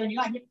जाने भयो भाइ बहिनी?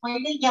 हामीले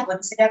पहिले यहाँ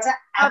भनिसकेका छ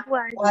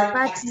अपवर्ड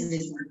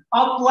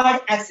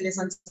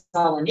एक्सेलेरेसन छ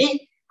भने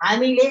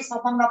हामीले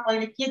सबभन्दा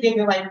पहिले के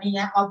देख्यौँ भाइ बहिनी?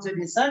 यहाँ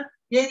अब्जर्भेसन,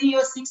 यदि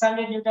यो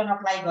 600 न्युटन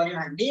अप्लाई गर्यो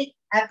हामीले,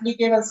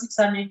 एप्लिकेबल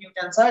 600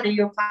 न्युटन छ र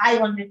यो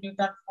 500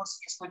 न्युटन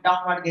फोर्स यसको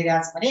डाउनवर्ड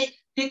गरिरहेको छ भने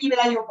त्यति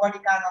बेला यो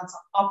बडी कहाँ जान्छ?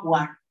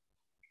 अपवर्ड।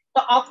 त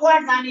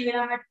अपवर्ड जाने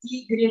बेलामा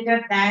T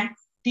ग्रेटर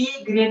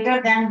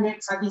देन वेट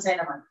छ कि छैन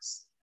भन्नुहोस्?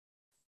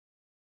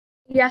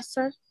 यस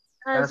सर।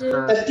 हजुर।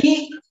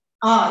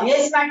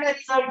 यसबाट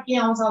रिजल्ट के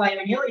आउँछ भाइ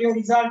बहिनी हो? यो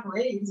रिजल्ट हो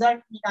है।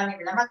 रिजल्ट निकाल्ने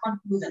बेलामा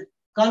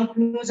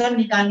कन्क्लुजन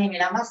निकाल्ने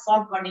बेलामा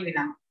सल्भ गर्ने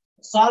बेलामा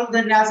सल्भ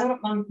गरिरहेछौँ र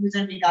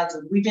कन्क्लुजन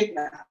निकाल्छौँ, दुईटै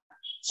कुरा।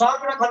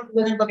 सल्भ र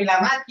कन्क्लुजनको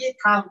बेलामा के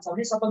थाहा हुन्छ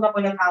भने सबभन्दा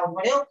पहिला थाहा हुनु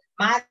पर्यो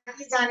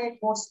माथि जाने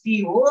फोर्स T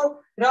हो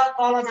र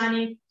तल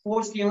जाने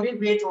फोर्स के हो रे?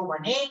 वेट हो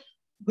भने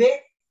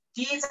वेट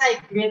T चाहिँ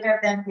ग्रेटर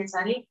देन के छ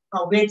अरे?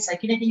 वेट छ,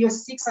 किनकि यो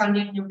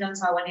 600 न्युटन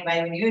छ भने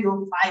भाइ बहिनी यो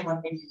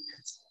 500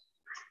 न्युटन छ।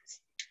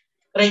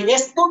 र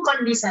यस्तो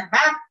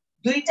कन्डिसनमा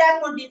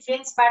दुईटाको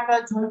डिफरेन्सबाट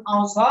जुन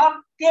आउँछ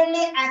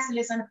त्यसले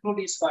एक्सेलेरेसन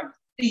प्रोड्युस गर्छ।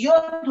 यो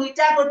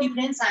दुईटाको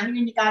डिफरेन्स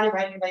हामीले निकाल्यो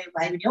भाइ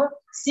बहिनी हो,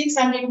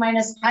 600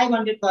 माइनस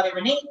 500 गर्यो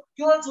भने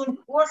त्यो जुन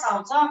फोर्स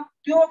आउँछ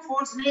त्यो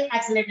फोर्सले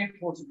एक्सेलरेटेड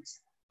फोर्स हुन्छ।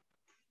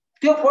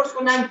 त्यो फोर्सको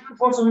नाम के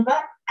फोर्स हुन्छ?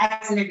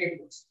 Accelerated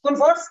force. कुन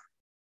फोर्स?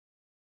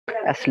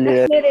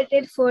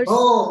 एक्सेलरेटेड फोर्स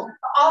हो।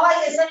 अब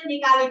यसरी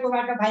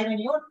निकालेकोबाट भाइ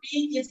बहिनी हो T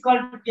इक्वल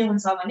टु के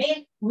हुन्छ भने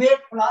वेट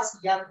प्लस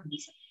L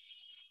हुन्छ।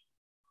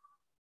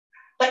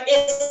 त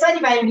यसरी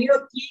भाइ बहिनी हो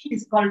T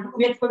इक्वल टु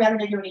वेटको भ्यालु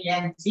लेख्यो भने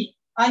mg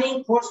अनि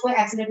फोर्सको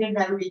एक्सेलरेटेड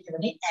भ्यालु लेख्यो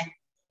भने m।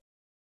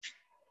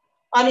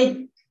 अनि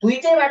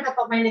दुईटैबाट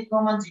तपाईले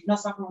कमन झिक्न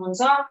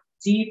सक्नुहुन्छ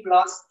g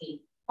प्लस a।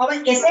 अब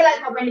यसैलाई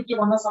तपाईले के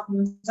भन्न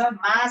सक्नुहुन्छ?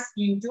 मास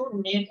इन्टु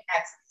नेट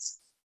एक्सेलरेसन।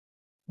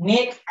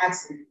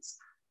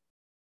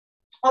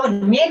 अब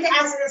नेट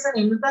एक्सेलरेसन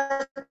हेर्नु त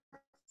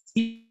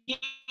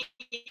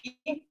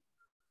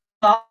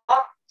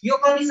यो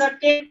कति छ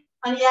 10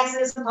 अनि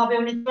एक्सेलरेसन थप्यो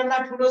भने त्योभन्दा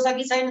ठुलो छ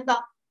कि छैन त?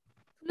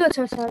 ठुलो छ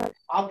सर।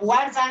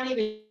 अपवर्ड जाने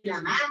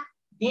बेलामा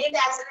नेट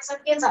एक्सेलरेसन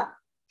के छ?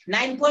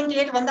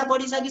 9.8 भन्दा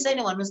बढी छ कि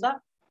छैन भन्नुस् त?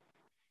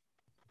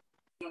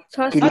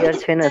 क्लियर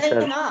छैन सर।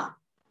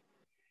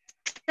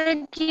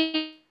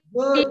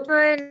 गुड।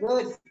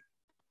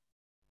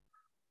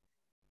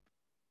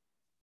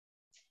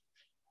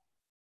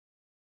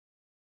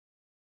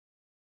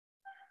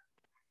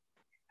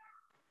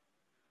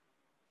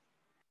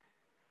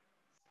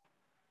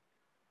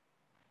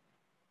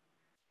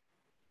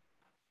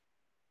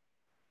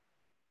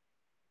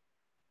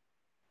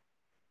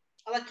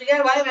 अब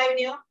क्लियर भयो भाइ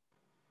नि हो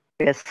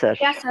Yes, sir.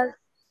 Yes, sir.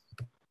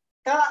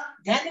 त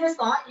ध्यान दिनुस्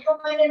न यो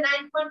मैले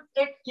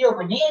 9.8 के हो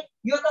भने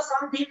यो त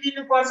समथिङ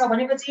लिनु पर्छ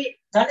भनेपछि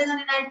झन्डै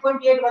झन्डै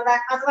 9.8 भन्दा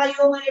अथवा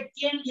यो मैले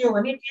 10 लियो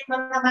भने 10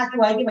 भन्दा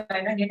माथि भयो कि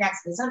भएन नेट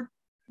एक्सेलेरेसन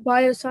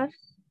भयो सर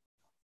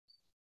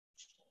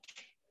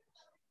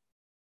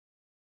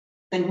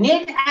त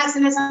नेट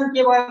एक्सेलेरेसन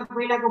के भयो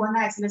पहिलाको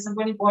भन्दा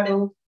एक्सेलेरेसन पनि बढ्यो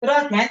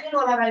र ध्यान दिनु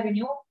होला भाइ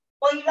बहिनी हो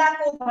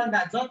पहिलाको भन्दा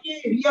जति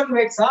रियल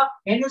वेट छ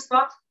हेर्नुस्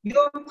त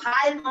यो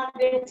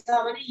 500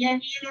 छ भने यहाँ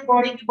ले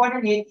बढ्यो कि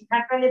बढेन यति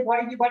फ्याक्टरले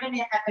बढ्यो कि बढेन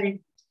एपरेन्ट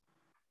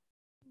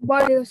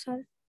बढ्यो सर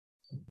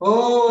हो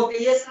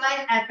त यसलाई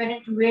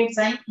एपरेन्ट वेट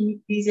चाहिँ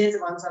इन्क्रिजेस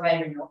भन्छ भाइ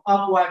बहिनी हो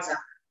अपवर्ड छ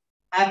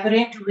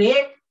एपरेन्ट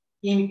वेट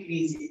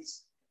इन्क्रिजेस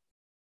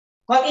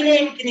कतिले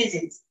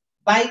इन्क्रिजेस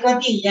बाइ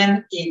कति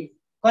एमए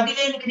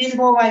कतिले इन्क्रिज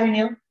भयो भाइ बहिनी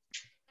हो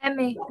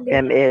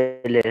MA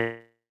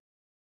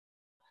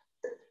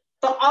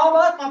त अब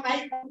तपाई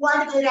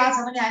अपवर्ड गइरहेछ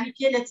भने हामी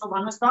के लेख्छौं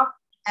भन्नुस् त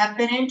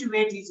एपरेन्ट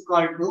weight is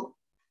equal to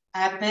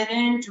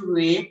एपरेन्ट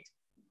weight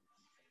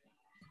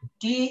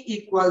T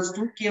equals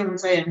to के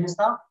हुन्छ हेर्नुस्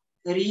त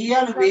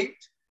real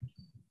weight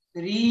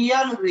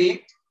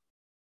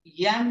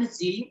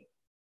mg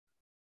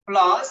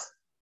plus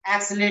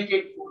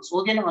accelerated force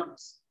हो किन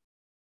भन्नुस्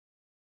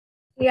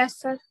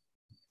यस सर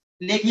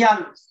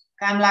लेखिहाल्नुस्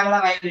काम लाग्ला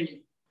भाइ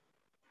बहिनी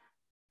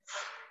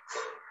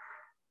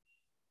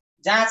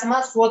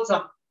जाँचमा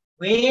सोध्छ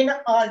when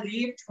a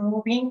lift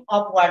moving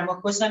upward म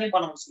क्वेशन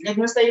बनाउँछु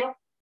लेख्नुस् त यो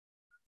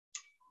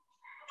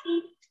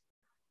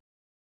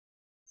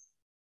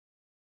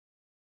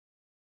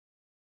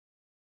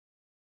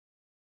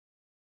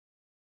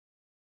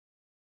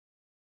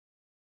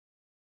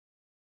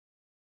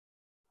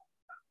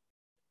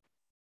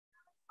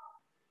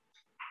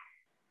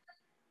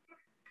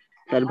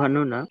सर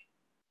भन्नु न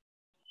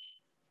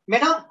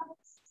मैडम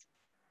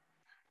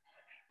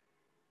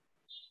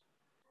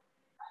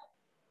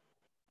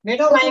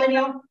भाइ बहिनी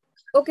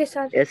हो ओके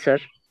सर यस सर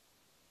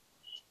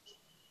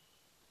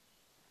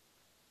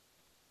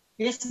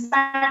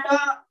यसबाट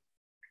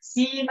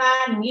सीमा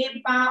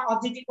नीटमा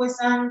अब्जेक्टिभ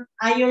क्वेशन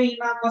आईओई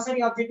मा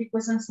कसरी अब्जेक्टिभ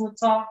क्वेशन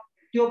सोध्छ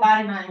त्यो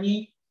बारेमा हामी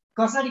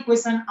कसरी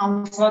क्वेशन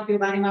आउँछ त्यो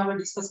बारेमा अब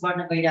डिस्कस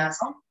गर्न गइरहेका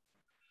छौं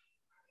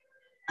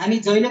हामी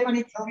जहिले पनि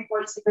थ्योरी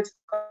पढिसकेपछि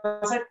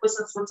कसरी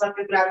क्वेशन सोध्छ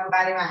त्यो कुराको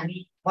बारेमा हामी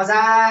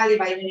मजाले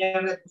भाइ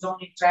बहिनीहरुलाई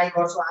बुझाउने ट्राई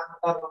गर्छौं आफ्नो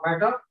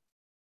तर्फबाट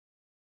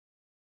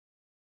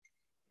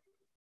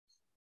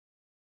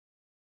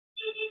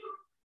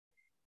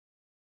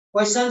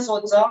क्वेशन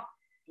सोध्छ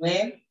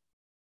when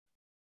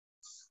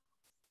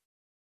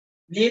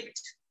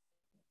lift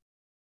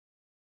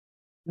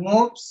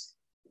moves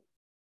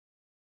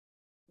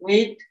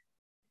with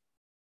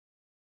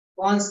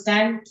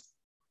constant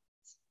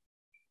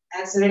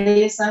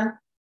acceleration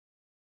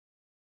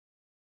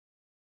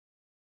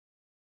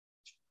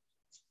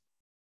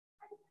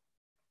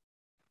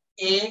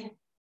A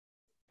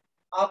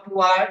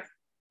upward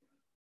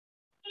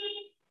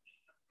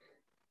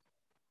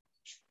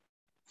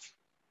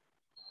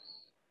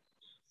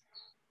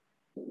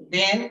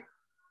then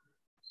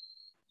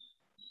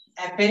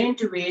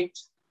apparent weight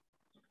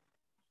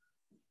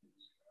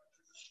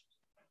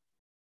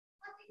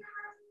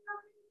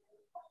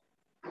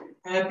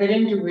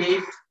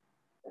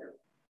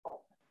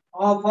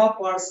of a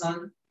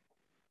person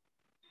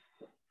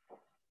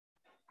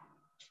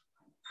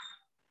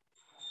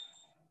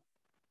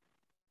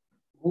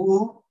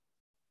who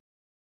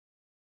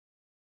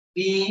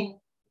be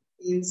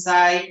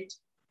inside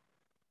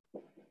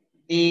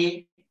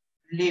the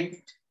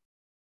lift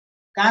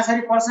कहाँ छ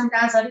रे पर्सन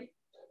कहाँ छ रे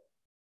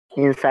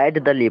inside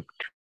the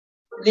lift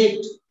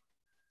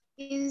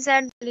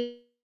inside the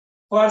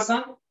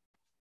person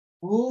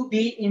who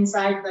be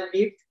inside the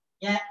lift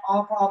यहाँ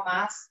of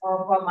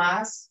a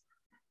mass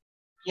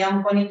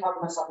m पनि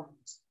थप्न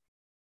सक्नुहुन्छ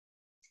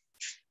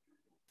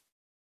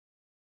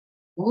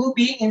who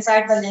be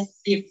inside the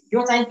lift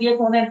यो चाहिँ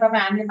दिएको हुँदैन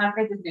तपाई हामीले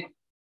मात्रै बुझ्ने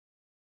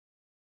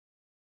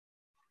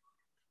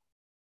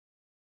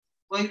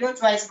पहिलो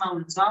चोइसमा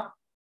हुन्छ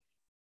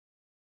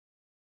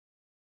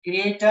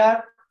greater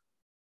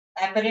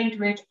apparent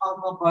weight of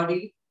a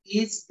body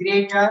is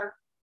greater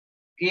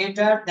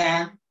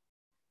than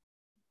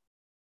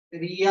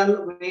real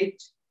weight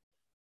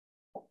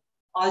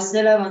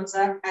असले भन्छ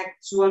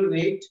actual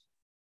weight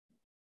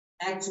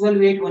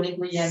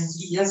भनेको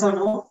mg yes or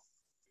no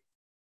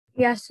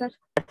yes sir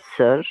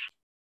sir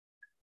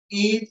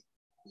is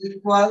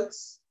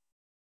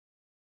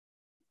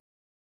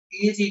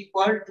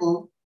equal to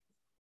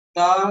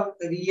the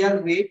real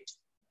weight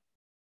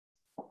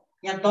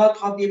यहाँ त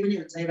थपिए पनि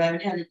हुन्छ है भाइ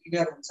पनि अलि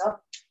क्लियर हुन्छ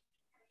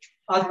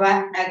अथवा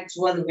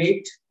एक्चुअल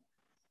वेट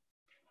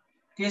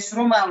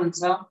तेस्रोमा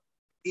हुन्छ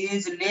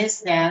is less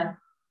than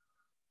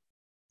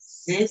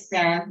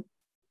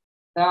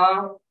the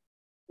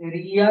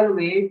real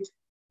weight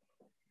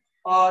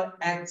or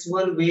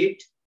actual weight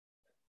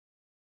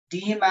D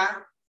मा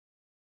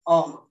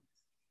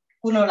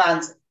कुन होला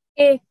answer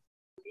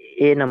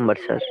A number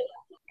sir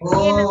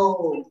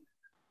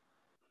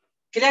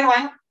clear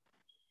भयो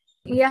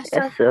yes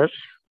sir yes sir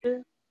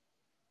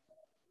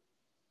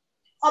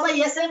अब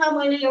यसैमा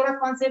मैले एउटा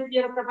कन्सेप्ट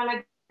लिएर तपाईलाई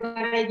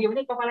गराइदियो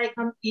भने तपाईलाई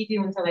एकदम इजी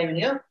हुन्छ भाइ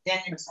भने हो ध्यान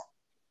दिनुस्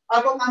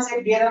अर्को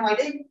कन्सेप्ट दिएर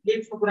मैले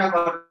लिफ्टको कुरा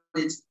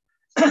गर्दैछु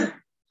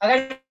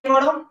अगाडि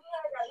बढौं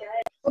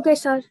ओके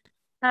सर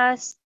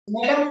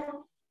मैडम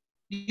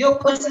यो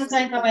क्वेशन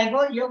चाहिँ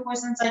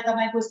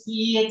तपाईको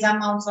सीई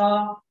एक्जाममा आउँछ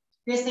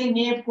त्यसै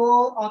नेटको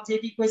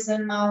अब्जेक्टिभ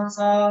क्वेशनमा आउँछ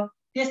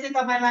त्यस्तै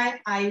तपाईलाई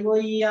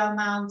आईओई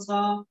मा आउँछ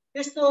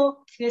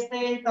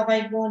त्यस्तै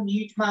तपाईको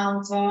नीटमा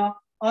आउँछ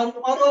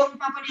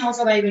अरूमा पनि आउँछ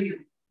भाइ बहिनी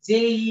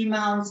जेई मा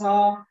आउँछ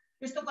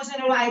त्यस्तो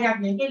क्वेशनहरु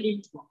आइराख्ने के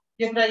लिफ्टको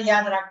त्यो कुरा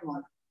याद राख्नु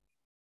होला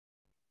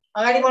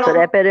अगाडि बढाउँ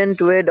सर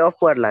एपेरेन्ट वेट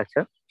अपवर्ड लाग्छ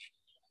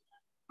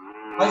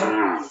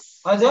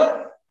हजुर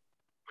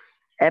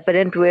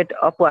एपेरेन्ट वेट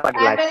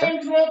अपवर्ड लाग्छ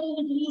एपेरेन्ट वेट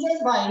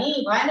इन्क्रिजेस भयो नि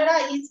भएन र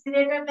is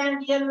greater than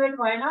real weight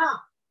भएन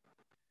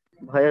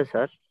भयो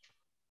सर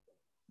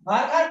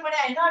भर्खर पनि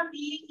हैन t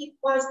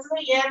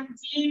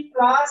mg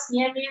प्लस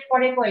ma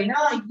पढेको हैन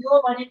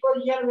यो भनेको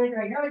रियल वेट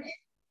हैन भने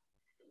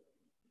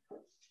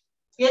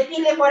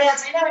यतिले पढ्या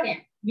छैन भने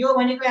यो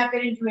भनेको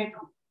एपेरेन्ट वेट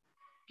हो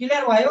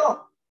क्लियर भयो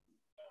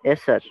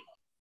यस सर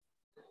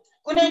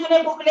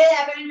कुनै बुकले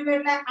एपेरेन्ट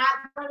वेटलाई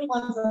r पनि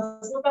भन्छ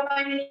सो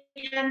तपाईले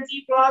mg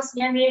प्लस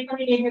ma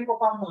पनि लेखेको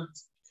पाउनुहुन्छ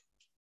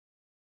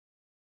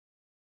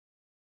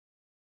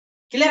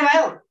क्लियर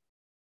भयो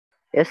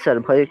यस सर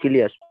भयो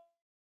क्लियर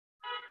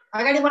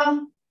अगाडि बढौं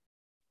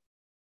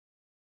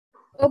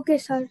ओके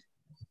सर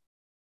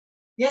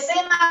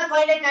यसैमा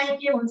कहिले काहीँ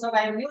के हुन्छ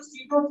भाइ भने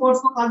स्युडो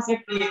फोर्सको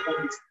कन्सेप्ट लिएको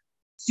हुन्छ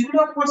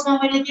स्युडो फोर्समा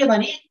मैले के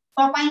भने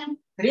तपाई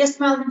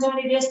रेस्टमा हुनुहुन्छ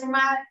भने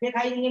रेस्टमा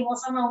देखाइदिने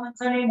मौसममा हुनुहुन्छ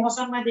भने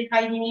मौसममा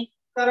देखाइदिने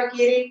तर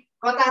के रे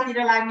कतातिर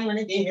लाग्ने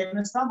भने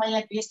हेर्नुस् त म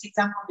यहाँ बेस्ट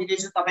एक्जाम्पल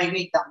दिदैछु तपाईको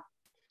एकदम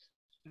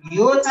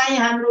यो चाहिँ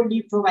हाम्रो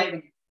लिफ्ट हो भाइ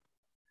भने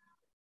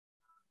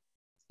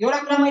एउटा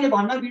कुरा मैले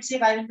भन्न बिर्से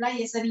भाइ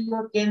बहिनीलाई यसरी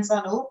यो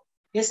टेन्सन हो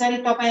यसरी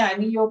तपाई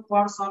हामी यो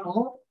पर्सन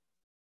हो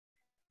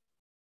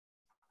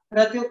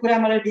र त्यो कुरा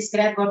मैले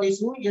डिस्क्राइब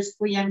गर्दैछु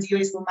यसको एमजीओ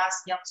यसको मास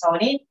m छ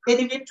भने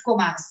यदि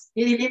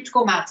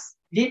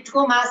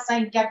लिफ्टको मास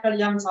चाहिँ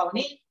क्यापिटल m छ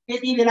भने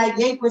यति बेला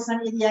यही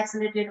क्वेशन यदि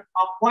एक्सेलरेटेड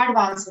अपवर्ड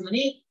भएको छ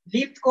भने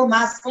लिफ्टको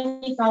मास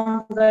पनि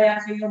काउन्ट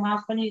गरिरहेको छ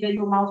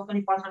यो मास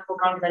पनि पर्सनको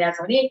काउन्ट गरिरहेको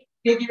छ भने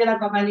त्यति बेला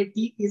तपाईले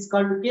t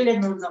इक्वल टु के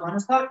लेख्नुहुन्छ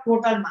भन्नुस् त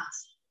total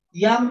mass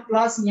m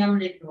plus m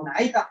लेख्नु होला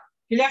है त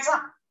क्लियर छ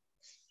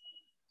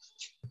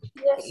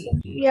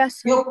यस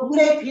यो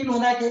पुरै फिल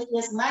हुँदाखेरि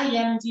यसमा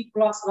mg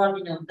प्लस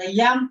गरिदिनु हुन्छ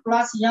m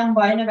प्लस m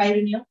भएन भाइ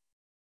बहिनी हो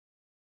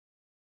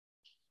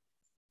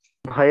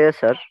भयो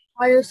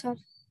सर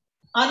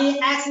अनि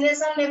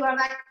एक्सेलरेसनले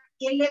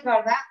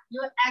गर्दा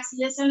यो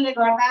एक्सेलरेसनले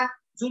गर्दा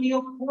जुन यो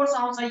फोर्स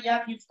आउँछ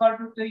f इक्वल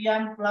टु त्यो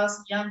m plus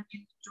m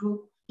into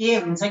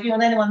a हुन्छ कि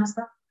हुँदैन भन्नुस् त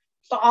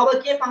अब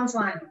के पाउँछौ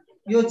हामी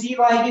यो g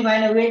भयो कि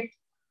भएन वेट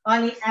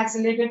अनि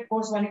एक्सेलरेटेड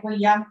फोर्स भनेको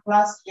m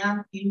plus m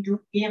into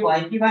a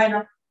भयो कि भएन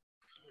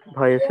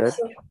भयो सर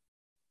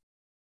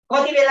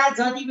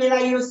जति बेला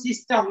यो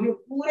सिस्टम यो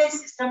पुरै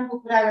सिस्टमको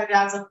कुरा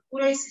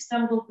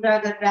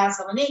गरिरहेछ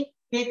भने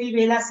त्यति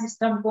बेला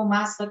सिस्टमको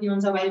मास कति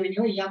हुन्छ भाइ बहिनी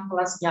हो m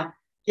plus m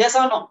yes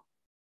or no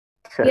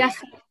yes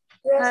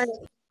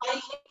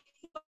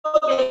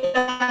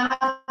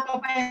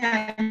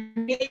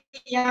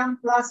m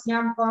plus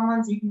m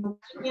common झिक्नु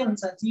के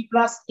हुन्छ g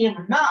प्लस a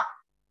हुन्न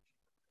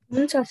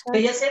हुन्छ सर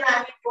यसैमा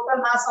हामी total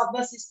mass of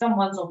the system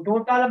भन्छौं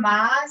total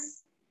mass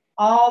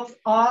of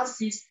a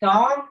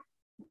system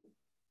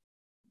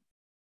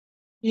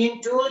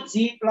into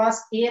g plus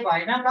a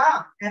भएन त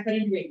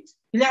apparent weight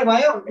क्लियर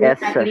भयो Yes,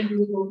 sir. apparent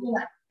weight हो कि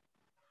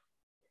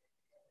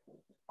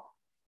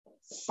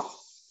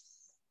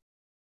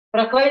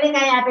र कहिले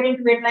काहीँ apparent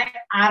weight लाई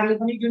r ले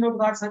पनि डिनोट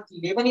गर्छ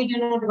t ले पनि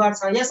डिनोट गर्छ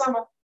यस or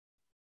no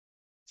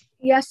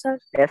yes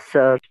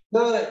sir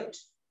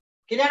good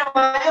clear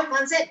भयो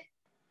कन्सेप्ट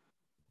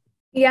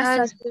यस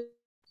सर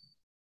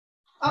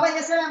अब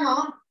यसैमा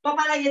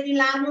तपाईलाई यदि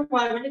लानु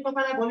पर्यो भने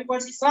तपाईलाई भोलि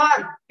पर्सि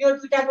सर यो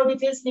दुईटाको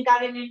डिफरेन्स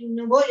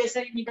निकाल्नु भयो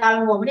यसरी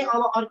निकाल्नु भयो भने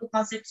अब अर्को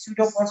कन्सेप्ट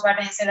स्युडो फोर्सबाट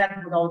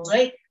यसैलाई बुझाउँछु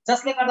है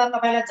जसले गर्दा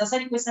तपाईलाई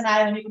जसरी क्वेशन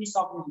आयो भने पनि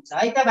सक्नुहुन्छ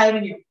है त भाइ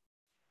बहिनी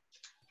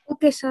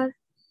ओके सर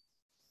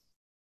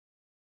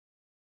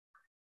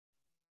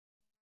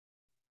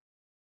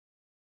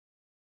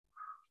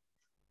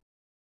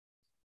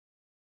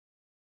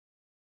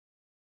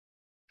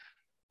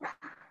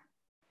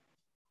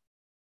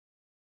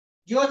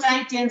यो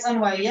चाहिँ टेन्सन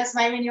भयो यस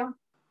भाइ बहिनी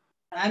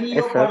हामी यो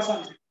Yes, sir.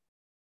 पर्सन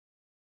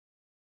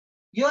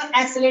यो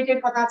एक्सेलरेटेड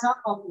कता छ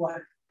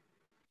अपवर्ड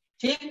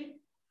ठीक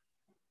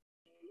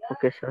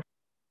ओके सर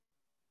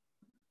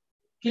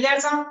क्लियर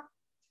छ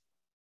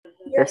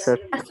यस सर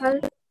सर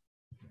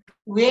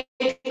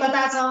वेट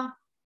कता छ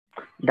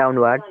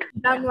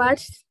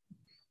डाउनवर्ड्स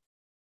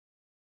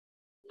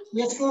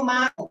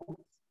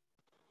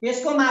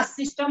यसको मास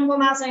सिस्टमको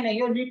मास हैन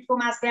यो लिफ्टको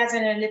मास दिया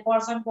छैन यसले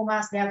पर्सनको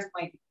मास दिया छु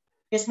मैले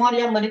स्मल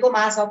m भनेको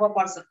mass of a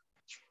person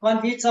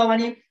confuse छ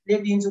भने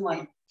लेखिदिन्छु म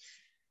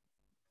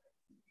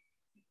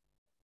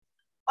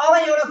अब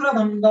एउटा कुरा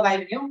भन्नु त भाइ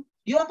बहिनी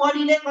यो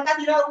बडीले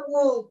कतातिर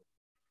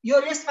यो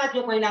रेस्टमा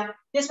थियो पहिला,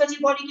 त्यसपछि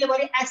बडी के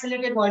भयो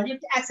एक्सेलरेटेड भयो,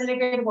 लिफ्ट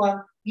एक्सेलरेटेड भयो।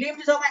 लिफ्ट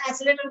जब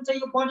एक्सेलरेटेड हुन्छ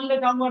यो बडीले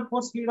डाउनवर्ड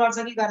फोर्स फिल गर्छ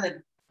कि गर्दैन?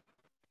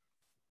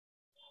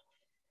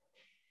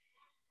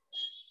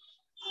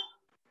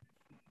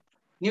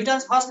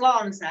 न्युटन्स फर्स्ट ल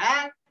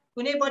अनुसार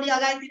कुनै बडी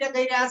अगाडितिर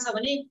गइरहेछ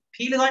भने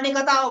फिल गर्ने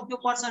कता हो? त्यो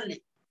पर्सनले।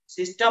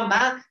 सिस्टममा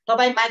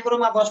तपाई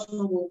माइक्रोमा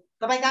बस्नुभयो,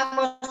 तपाई कहाँ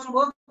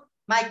बस्नुभयो?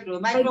 माइक्रो।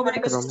 माइक्रो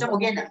भनेको सिस्टम हो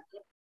कि हैन?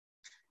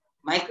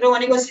 माइक्रो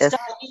भनेको सिस्टम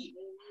हो कि?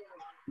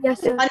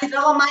 यस सर। अनि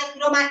जब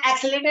माइक्रोमा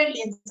एक्सेलरेटेड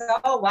लिन्छ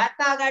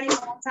वाटका अगाडि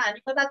बढ्छ हामी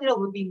कतातिर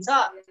हुर्किन्छ?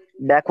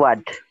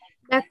 ब्याकवर्ड।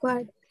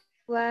 ब्याकवर्ड।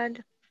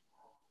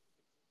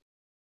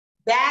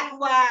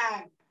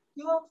 ब्याकवर्ड।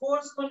 त्यो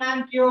फोर्सको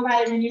नाम के हो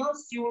भाइ बहिनी? हो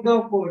स्युडो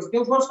फोर्स।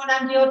 त्यो फोर्सको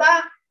नाम के हो त?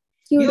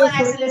 यो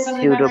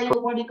एक्सेलरेसनले गर्दा यो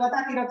बडी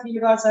कतातिर फिल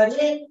गर्छ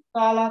रे?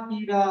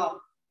 तलतिर।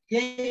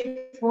 यही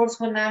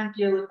फोर्सको नाम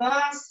के हो त?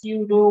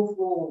 Pseudo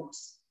force.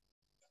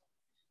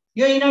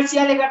 यो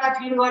इनर्सियाले गर्दा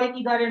फिल गरे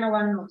कि गरेन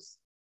भन्नुस्?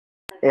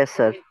 यस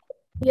सर।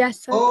 यस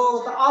सर। हो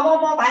त अब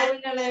म भाइ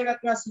बहिनीलाई एउटा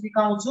कुरा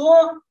सिकाउँछु।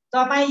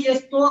 तपाई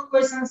यस्तो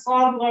क्वेशन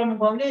सल्भ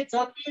गर्नुभयो भने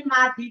जति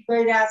माथि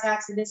गइरहेछ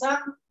एक्सेलरेसन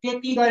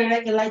त्यति गरेर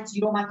यसलाई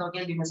 0 मा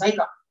धकेलिदिनुस् है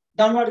त।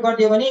 डाउनवर्ड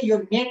गरिदियो भने यो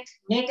नेट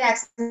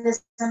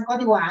एक्सेलरेसन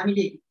कति भयो?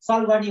 हामीले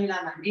सल्भ गर्ने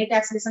बेलामा नेट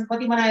एक्सेलरेसन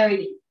कति बनायो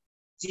अहिले?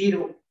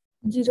 0।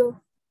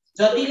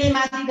 जतिले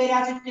माथि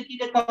गइरहेछ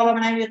त्यतिले तल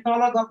बनायो।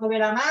 तल गएको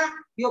बेलामा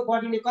यो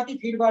बडीले कति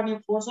फिल गर्ने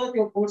फोर्स हो?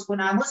 त्यो फोर्सको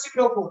नाम हो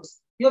स्युडो फोर्स।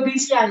 यो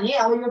बिर्सिहाल्ने।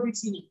 अब यो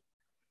बिर्सिने।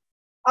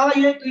 अब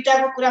यो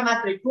दुईटाको कुरा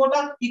मात्रै।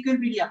 Total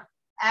equilibrium.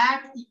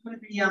 एट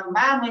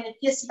इक्विलिब्रियममा मैले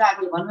के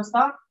सिकाएँ भन्नुस् त?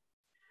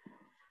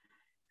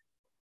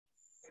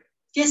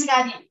 के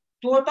सिकाएँ?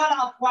 Total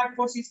upward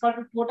force equal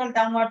to total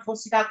downward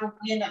force सिकाएको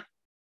थिएन?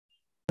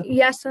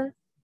 यस सर।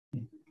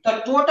 त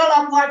टोटल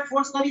अपवर्ड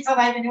फोर्स कति छ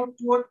भाइ बहिनी?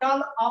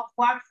 टोटल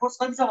अपवर्ड फोर्स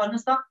कति छ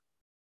भन्नुस् त?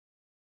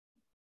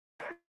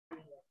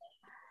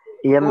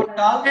 MA.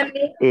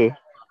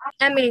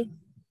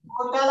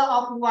 Total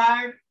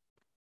upward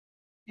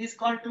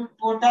equal to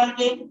total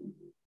के?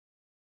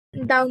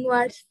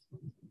 डाउनवर्ड।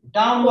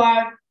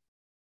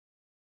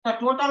 त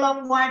टोटल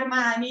अपवर्डमा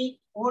हामी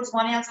फोर्स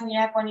भनेका छौं।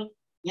 यहाँ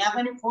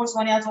पनि फोर्स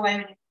भनेका छौं भाइ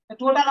बहिनी।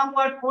 टोटल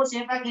अपवर्ड फोर्स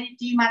हेर्दाखेरि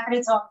टी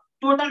मात्रै छ।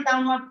 टोटल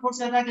डाउनवर्ड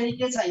फोर्स हेर्दाखेरि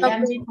के छ?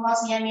 एमजी प्लस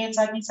एमए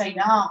छ कि छैन?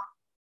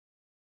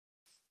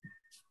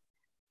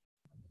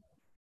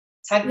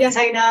 छ कि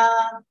छैन?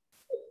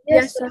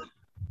 यस सर।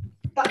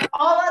 त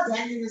अब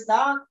ध्यान दिनुस् त,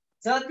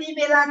 जति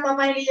बेला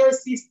तपाईले यो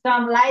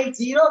सिस्टमलाई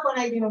 0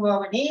 बनाइदिनु भयो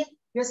भने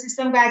यो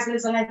सिस्टमको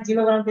एक्सेलरेसनलाई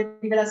 0 बनाउनु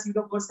त्यति बेला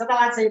स्युडो फोर्स कता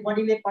लाग्छ? यो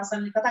बडीले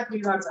पर्सनले कता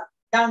फिल गर्छ?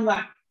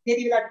 डाउनवर्ड।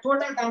 त्यति बेला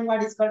total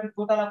downward equal to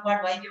total upward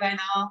भयो कि भएन?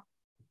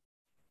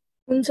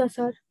 हुन्छ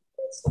सर।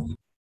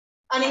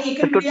 अनि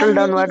टोटल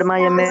डाउनवर्डमा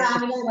एमए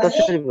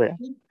कसरी भयो?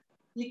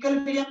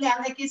 इक्विलिब्रियमले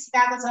हामीलाई के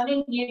सिकाएको छ भने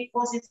नेट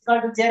फोर्स इक्वल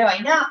टु 0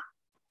 हैन?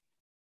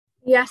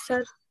 यस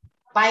सर।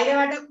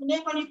 बाहिरबाट कुनै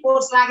पनि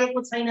फोर्स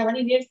लागेको छैन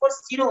भने नेट फोर्स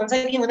 0 हुन्छ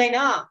कि हुँदैन?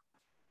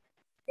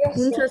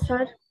 हुन्छ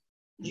सर।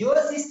 यो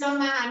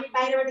सिस्टममा हामी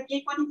बाहिरबाट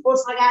केही पनि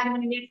फोर्स लगाएन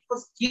भने नेट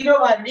फोर्स 0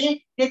 भयो भने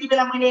त्यति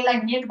बेला मैले यसलाई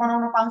नेट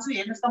बनाउन पाउँछु।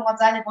 हेर्नुस् त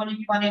मजाले बन्यो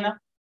कि बनेन?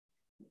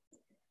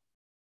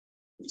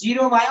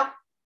 0 भयो।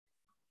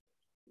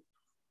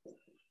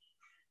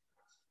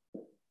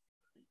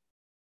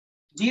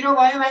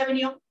 भाइ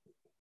बहिनी हो?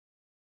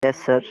 यस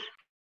सर।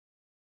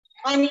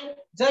 अनि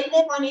जहिले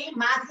पनि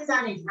माथि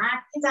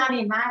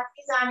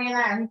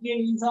जानेलाई हामी के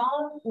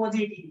लिन्छौं?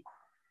 पोजिटिभ।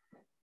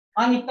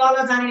 अनि तल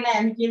जानेलाई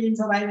हामी के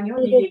लिन्छौं भाइ बहिनी हो?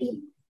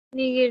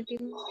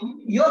 नेगेटिभ।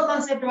 यो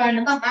कन्सेप्ट भएन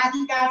त? माथि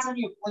गएको छ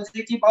नि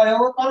पोजिटिभ भयो,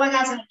 तल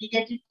गएको छ नि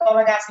नेगेटिभ, तल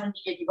गएको छ नि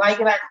नेगेटिभ भयो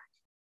कि भएन?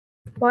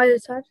 भयो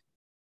सर।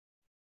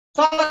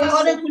 तल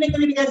गरे कुनै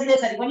विद्यार्थीले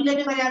चाहिँ पनि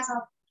लेख्ने गरेको छ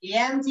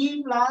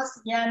mg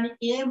plus ma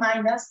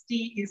minus t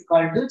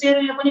equal to 0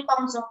 यो पनि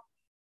पाउँछ।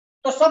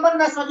 त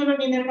सबभन्दा सजिलो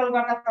न्युमेरिकल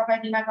गर्दा तपाई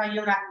दिमागमा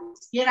यो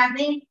राख्नुस्। के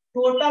राख्ने?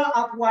 Total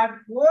upward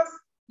force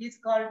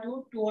equal to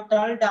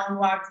total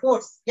downward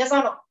force. Yes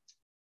sir?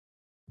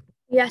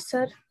 Yes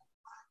sir.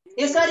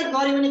 यसरी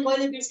गर्यो भने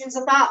कहिले बिर्सिन्छ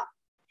त?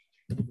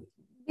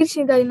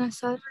 बिर्सिदैन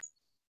सर।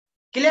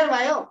 क्लियर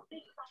भयो?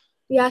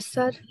 यस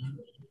सर।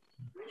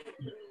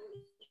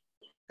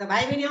 त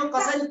भाइ बहिनी हो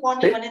कसरी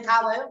पढ्ने भन्ने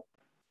थाहा भयो?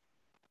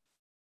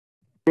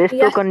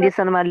 यस्तो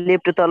कन्डिसनमा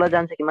लिफ्ट तल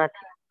जान्छ कि माथि?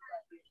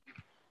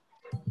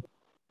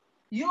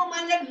 यो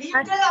मैले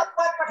लिफ्टै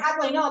अपवर्ड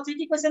पठाएको हैन।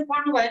 अब्जेक्टिभ क्वेशन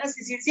पढ्नु भएन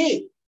सिसिसी?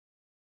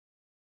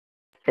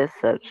 यस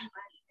सर।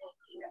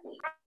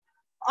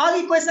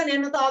 अलि क्वेशन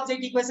हेर्नु त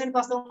अब्जेक्टिभ क्वेशन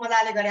कस्तो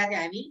मजाले गरेका थिए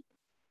हामी।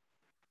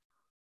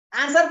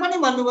 आन्सर पनि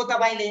भन्नुभयो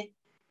तपाईले।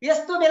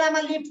 यस्तो बेलामा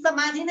लिफ्ट त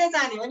माथि नै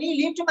जाने हो नि।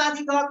 लिफ्ट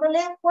माथि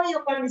गएकोले कोही यो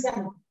कन्डिसन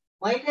हो।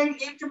 मैले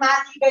लिफ्ट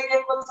माथि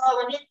गइरहेको छ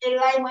भने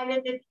त्यसलाई मैले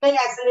त्यतिकै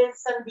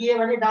एक्सेलरेसन दिए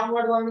भने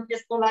डाउनवर्ड गर्नु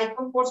त्यसको लागि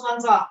कुन फोर्स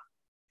भन्छ?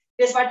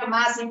 त्यसबाट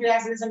मास इन्टु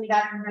एक्सेलरेसन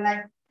निकाल्नलाई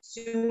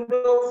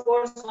स्युडो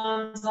फोर्स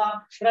भन्छ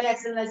र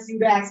एक्सेलरेसन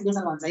स्युडो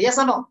एक्सेलरेसन भन्छ। यस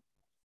नो?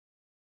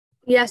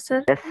 यस सर।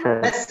 यस सर।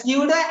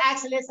 स्युडो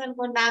एक्सेलरेसन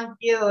को नाम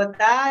के हो त?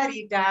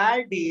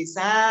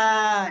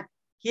 रिटार्डेसन।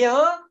 के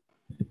हो?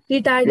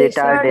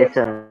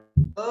 Retardation.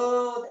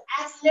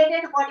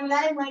 एक्सिलेटेड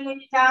बडीलाई मैले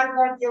रिटार्ड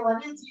गरिदियो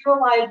भने 0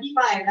 भयो कि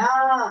भएन?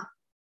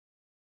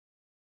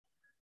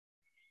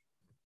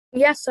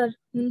 यस सर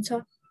हुन्छ।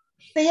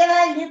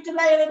 त्यसलाई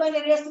लिफ्टलाई मैले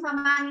रेस्टमा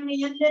माग्ने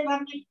यसले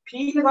गर्ने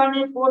फिल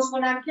गर्ने फोर्सको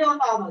नाम के हो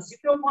त? अब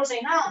जिरो फोर्स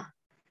हैन?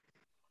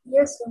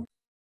 यस सर।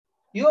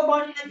 यो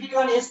बडीले फिल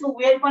गर्ने, यसको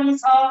वेट पनि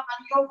छ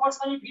अनि यो फोर्स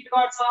पनि फिल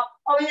गर्छ।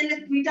 अब यसले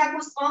दुईटाको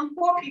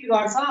समको फिल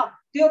गर्छ।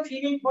 त्यो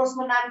फिलिङ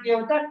फोर्सको नाम के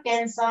हो त?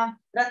 टेन्सन।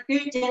 र त्यो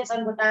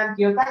टेन्सनको नाम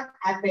के हो त?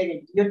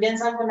 एपेरेन्ट। यो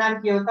टेन्सनको नाम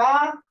के हो त?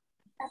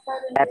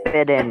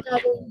 Apparent.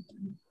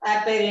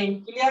 एपेरेन्ट।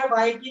 क्लियर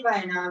भयो कि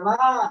भएन अब?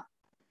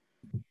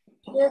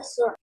 यस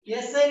सर।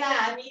 यसैलाई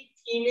हामी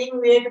फिलिङ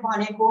वेट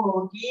भनेको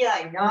हो कि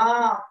हैन?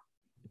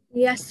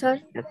 यस सर।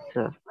 Yes,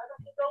 sir.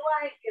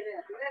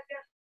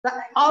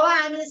 अब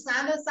हामी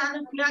सानो सानो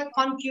कुरा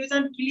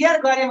कन्फ्युजन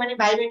क्लियर गर्यो भने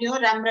भाइ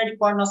बहिनीहरु राम्ररी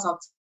पढ्न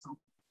सक्छौं।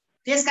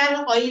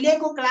 त्यसकारण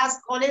अहिलेको क्लास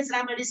कलेज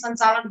राम्ररी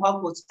सञ्चालन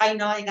भएको छैन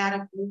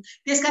 11 को।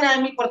 त्यसकारण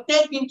हामी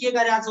प्रत्येक दिन के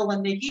गरिरहेका छौं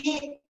भन्देखि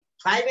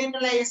भाइ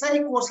बहिनीलाई यसरी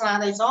कोर्स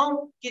लाँदै छौं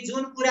कि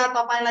जुन कुरा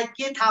तपाईलाई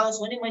के थाहा होस्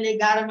भने मैले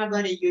 11 मा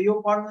गरे यो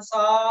पढ्नु छ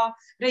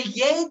र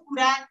यही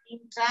कुरा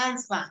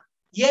इन्ट्रान्समा,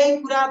 यही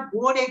कुरा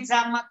बोर्ड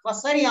एक्जाममा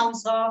कसरी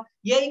आउँछ,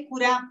 यही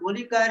कुरा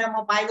भोलि गएर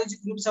म बायोलोजी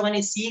ग्रुप छ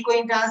भने सी को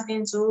इन्ट्रान्स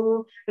दिन्छु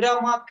र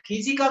म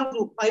फिजिकल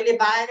ग्रुप, अहिले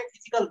बायो र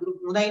फिजिकल ग्रुप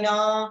हुँदैन,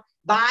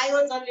 बायो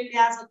जसले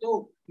ल्याछ त्यो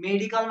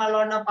मेडिकलमा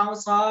लड्न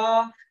पाउँछ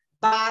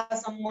 12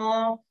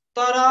 सम्म।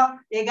 तर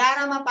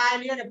 11 मा बायो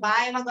लियो र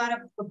बायोमा गएर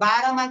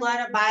 12 मा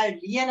गएर बायो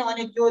लिएन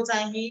भने त्यो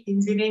चाहिँ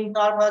इन्जिनियरिङ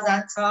तर्फ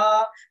जान्छ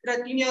र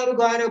तिनीहरु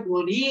गएर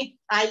भोलि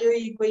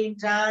आईओई को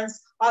इन्ट्रान्स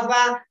अथवा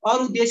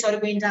अरु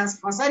देशहरुको इन्ट्रान्स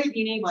कसरी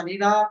दिने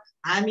भनेर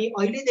हामी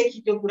अहिलेदेखि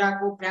त्यो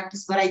कुराको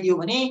प्र्याक्टिस गराइदियो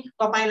भने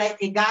तपाईलाई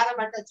 11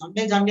 बाट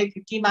झन्डै झन्डै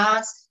 50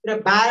 मार्क्स र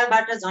 12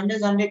 बाट झन्डै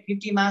झन्डै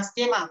 50 मार्क्स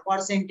केमा?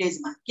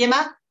 पर्सेन्टेजमा।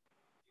 केमा?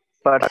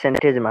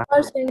 पर्सेन्टेजमा।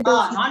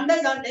 झन्डै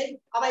झन्डै।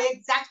 अब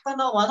एक्ज्याक्ट त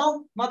नभनौ,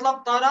 मतलब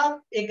तर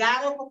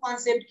 11 को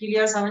कन्सेप्ट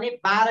क्लियर छ भने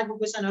 12 को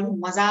क्वेशनहरु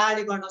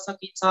मजाले गर्न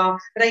सकिन्छ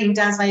र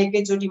इन्ट्रान्समा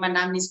एकैचोटीमा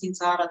नाम निस्किन्छ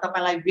र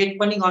तपाईलाई वेट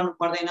पनि गर्नु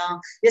पर्दैन।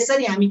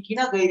 यसरी हामी किन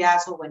गइरहेका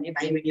छौं भने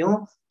भाइ बहिनी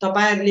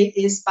तपाईहरुले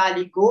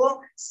यसपालिको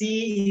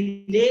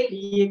सीई ले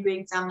लिएको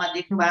एक्जाममा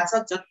देख्नु भएको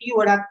छ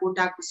जतिवटा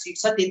कोटाको सिट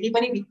छ त्यति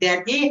पनि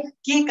विद्यार्थी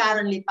के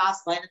कारणले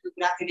पास भएन त्यो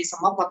कुरा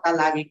अहिलेसम्म पत्ता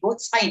लागेको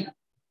छैन।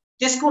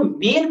 त्यसको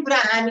मेन कुरा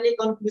हामीले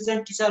कन्क्लुजन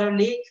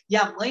टिचरहरुले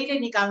या मैले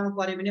निकाल्नु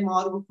पर्यो भने, म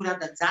अरुको कुरा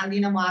त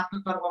जान्दिन, म आफ्नो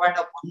तर्फबाट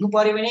भन्नु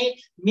पर्यो भने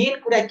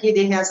मेन कुरा के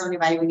देखेको छ भने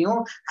भाइ बहिनी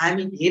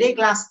हामी धेरै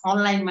क्लास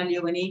अनलाइनमा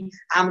लियो भने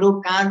हाम्रो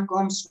कान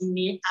कम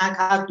सुन्ने,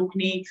 आँखा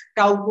दुख्ने,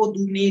 टाउको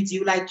दुख्ने,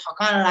 जिउलाई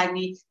थकान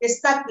लाग्ने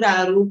यस्ता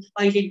कुराहरु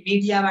अहिले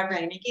मिडियाबाट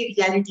हैन कि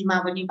रियालिटीमा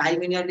पनि भाइ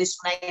बहिनीहरुले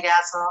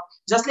सुनाइरहेछ,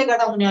 जसले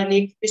गर्दा उनीहरुले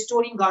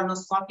स्टोरिङ गर्न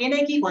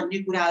सकेन कि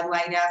भन्ने कुराहरु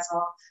आइरहेछ।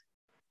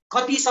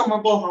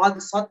 कतिसम्मको हद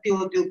सत्य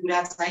हो त्यो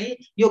कुरा चाहिँ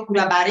यो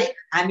कुरा बारे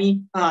हामी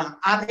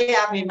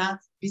आफैमा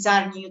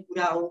विचारणीय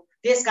कुरा हो।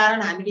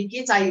 त्यसकारण हामीले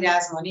के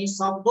चाहिरहेछ भने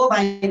सक्दो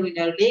भाइ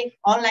बहिनीहरुले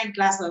अनलाइन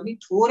क्लासमा पनि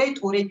थोरै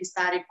थोरै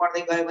बिस्तारै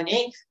पढ्दै गयो भने,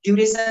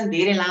 ड्युरेसन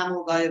धेरै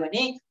लामो गयो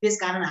भने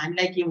त्यसकारण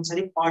हामीलाई के हुन्छ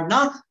भने पढ्न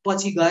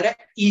पछि गएर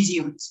इजी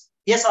हुन्छ।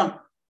 यस सर।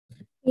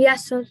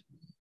 यस सर।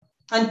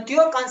 अनि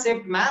त्यो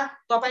कन्सेप्टमा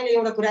तपाईले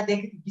एउटा कुरा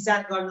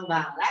विचार गर्नु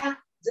भयो होला,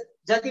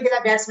 जति बेला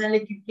ब्याट्सम्यानले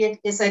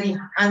क्रिकेट यसरी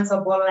हान्छ,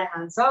 बललाई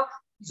हान्छ,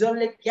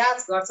 जसले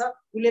क्याच गर्छ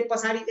उले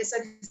पछाडी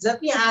यसरी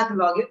जति हात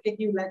लग्यो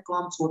त्यति उलाई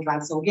कम चोट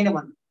लाग्छ, हो किन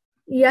भन्नु?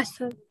 यस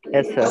सर।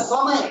 यस सर।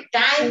 समय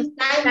टाइम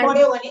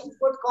बढ्यो भने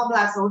चोट कम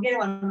लाग्छ, हो किन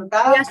भन्नु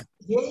त?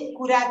 यही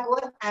कुराको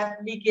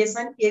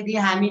एप्लिकेसन यदि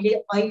हामीले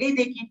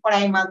अहिलेदेखि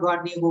पढाइमा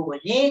गर्ने हो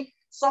भने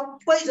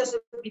सबै जसो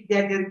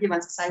विद्यार्थीहरु के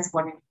भन्छ साइन्स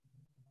पढ्ने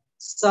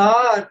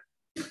सर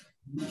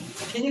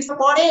फिजिक्स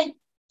पढे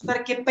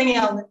तर के पनि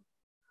आउँदैन।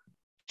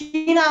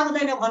 किन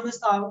आउँदैन भन्नुस्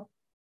त? अब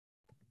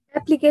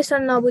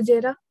एप्लिकेसन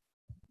नबुझेर,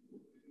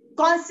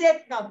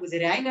 कन्सेप्ट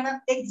नबुझेर हैन न,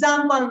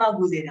 एक्जाम्पल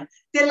नबुझेर,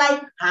 त्यसलाई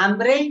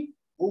हाम्रै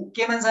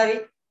के भन्छ अरे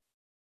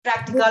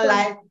प्र्याक्टिकल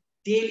लाइफ,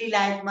 डेली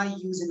लाइफमा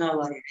युज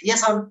नगरेर।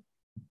 यस सर।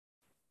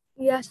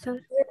 यस सर।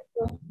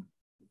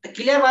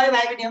 क्लियर भयो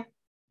भाइ बहिनी?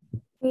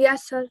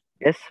 यस सर।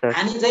 यस सर।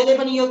 हामी जहिले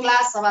पनि यो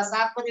क्लास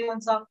 7:15 बजे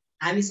हुन्छ,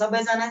 हामी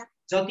सबैजना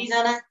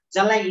जतिजना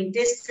जसलाई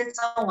इन्ट्रेस्टेड छ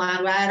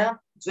उहाँहरु आएर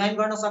जोइन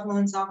गर्न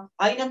सक्नुहुन्छ।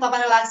 हैन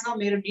तपाईलाई लाग्छ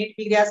मेरो नेट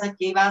बिग्रिया छ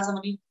के भएको छ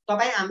भने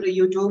तपाई हाम्रो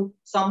युट्युब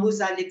शम्भु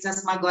शाह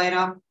लेक्चर्समा गएर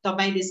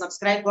तपाईले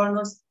सब्स्क्राइब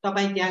गर्नुस्,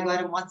 तपाई त्यहाँ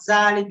गएर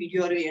मज्जाले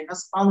भिडियोहरु हेर्न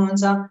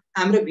पाउनुहुन्छ।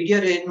 हाम्रो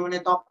भिडियोहरु हेर्नु भने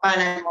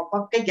तपाईलाई म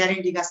पक्कै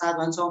ग्यारेन्टीका साथ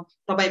भन्छु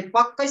तपाई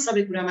पक्कै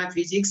सबै कुरामा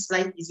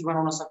फिजिक्सलाई इजी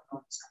बनाउन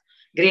सक्नुहुन्छ।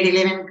 ग्रेड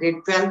 11, ग्रेड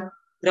 12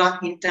 र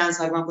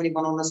इन्ट्रान्सहरुमा पनि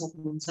बनाउन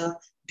सक्नुहुन्छ।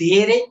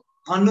 धेरै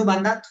भन्नु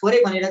भन्दा थोरै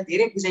भनेर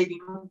धेरै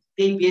बुझाइदिनु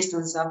त्यही बेस्ट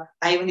हुन्छ।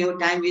 भाइ भने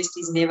time West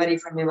is never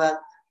refundable,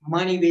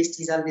 money West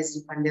is always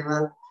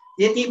refundable.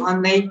 यति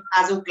भन्दै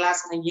आजको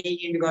क्लासमा यही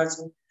एन्ड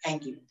गर्छु।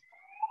 Thank you.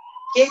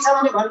 के छ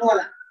भने भन्नु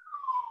होला?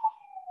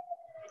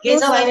 के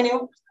छ भाइ भने?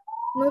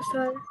 No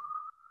sir.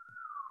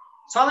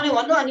 छ भने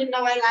भन्नु, अनि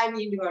नभए लाइभ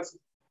एन्ड गर्छु।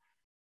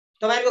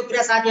 तपाईहरुको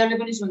कुरा साथीहरुले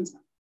पनि सुन्छ।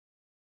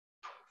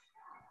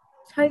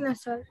 छैन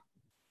सर।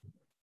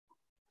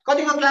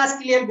 कतिको क्लास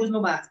क्लियर बुझ्नु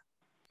भएको?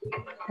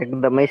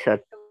 एकदमै सर।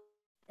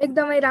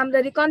 एकदमै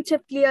राम्ररी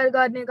कन्सेप्ट क्लियर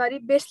गर्ने गरी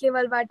बेस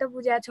लेभलबाट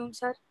बुझेका छौँ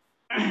सर।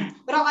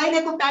 र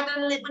अहिलेको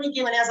प्याटर्नले पनि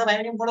के भनेको छ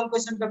भने मोडल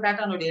क्वेसनको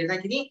प्याटर्नहरु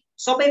हेर्दाखेरि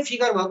सबै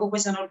फिगर भएको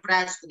क्वेसनहरु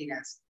प्राय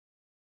सोधिरहेको छ।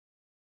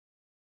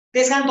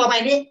 त्यसकारण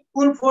तपाईले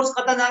कुन फोर्स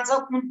कता जान्छ,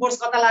 कुन फोर्स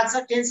कता लाग्छ,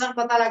 टेन्सन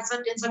कता लाग्छ,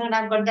 टेन्सनको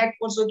नाम कन्ट्याक्ट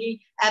फोर्स हो कि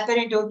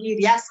एपरेन्ट हो कि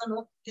रियाक्सन हो,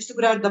 त्यस्तो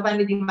कुराहरु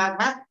तपाईले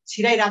दिमागमा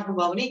छिराइराख्नु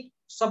भयो भने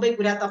सबै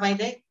कुरा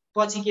तपाईले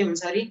पछि के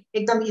हुन्छ अरे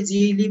एकदम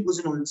इजिली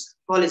बुझ्नुहुन्छ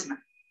कलेजमा,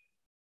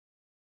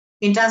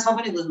 इन्ट्रान्समा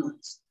पनि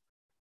बुझ्नुहुन्छ।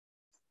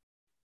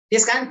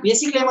 त्यसकारण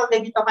बेसिक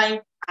लेभलदेखि तपाई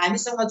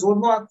हामीसँग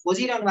जोड्नु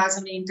खोजिरहनु भएको छ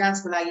भने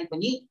इन्ट्रान्सको लागि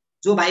पनि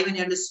जो भाइ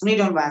बहिनीहरुले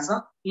सुनिरहनु भएको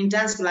छ,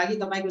 इन्ट्रान्सको लागि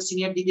तपाईको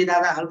सिनियर दिदी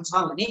दादाहरु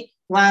छ भने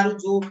उहाँहरु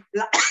जो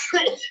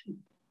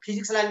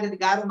फिजिक्सलाई अलिकति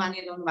गाह्रो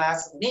मानिरहनु भएको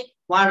छ भने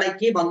उहाँहरुलाई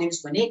के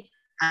भनिदिनुस् भने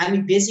हामी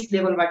बेसिक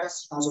लेभलबाट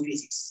सिकाउँछौँ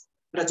फिजिक्स,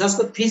 र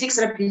जसको फिजिक्स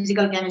र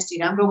फिजिकल केमिस्ट्री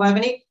राम्रो भयो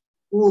भने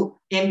ऊ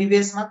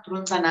एमबीबीएस मा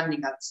तुरुन्त नाम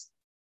निकाल्छ,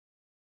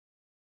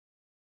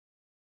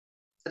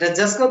 र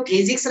जसको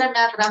फिजिक्स र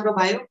म्याथ राम्रो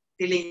भयो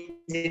त्यसले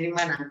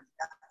इन्जिनियरिङमा नाम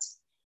निकाल्छ।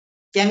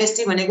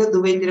 केमिस्ट्री भनेको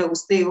दुवैतिर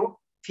उस्तै हो,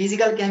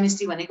 फिजिकल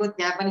केमिस्ट्री भनेको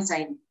त्यहाँ पनि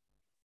चाहिने।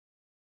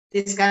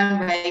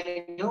 त्यसकारण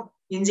भाइबहिनी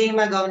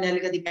इन्जिनियरिङमा गयो भने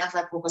अलिकति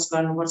म्याथलाई फोकस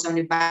गर्नुपर्छ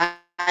भने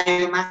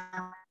बायोमा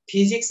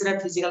फिजिक्स र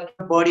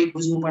फिजिकल बढी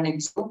बुझ्नुपर्ने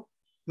विषय हो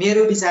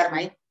मेरो विचारमा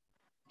है,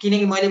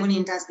 किनकि मैले पनि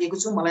इन्ट्रान्स दिएको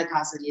छु, मलाई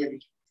थाहा छ रियली।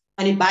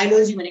 अनि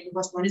बायोलोजी भनेको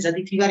कस्तो भने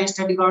जति फिगर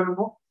स्टडी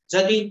गर्नुभयो,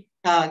 जति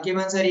के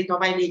भन्छ अरे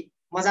तपाईले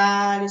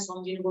मजाले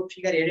सम्झिनुभयो,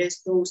 फिगर हेरे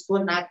यस्तो उस्तो,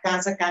 नाक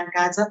कहाँ छ, कान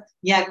कहाँ छ,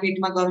 यहाँ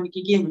पेटमा गयो भने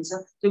के हुन्छ,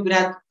 त्यो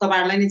कुरा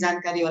तपाईहरुलाई नै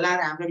जानकारी होला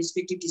र हाम्रो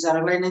रिस्पेक्टिभ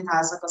टिचरहरुलाई नै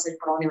थाहा छ कसरी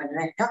पढाउने भनेर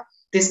हैन।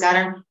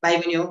 त्यसकारण भाइ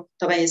बहिनी हो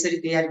तपाई यसरी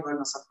तयारी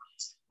गर्न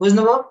सक्नुहुन्छ।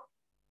 बुझ्नुभयो?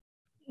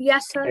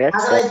 यस सर।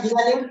 आजलाई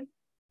बिदा लिऊ।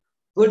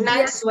 गुड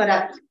नाइट,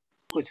 शुभरात्रि।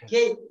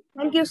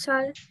 Thank you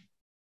sir.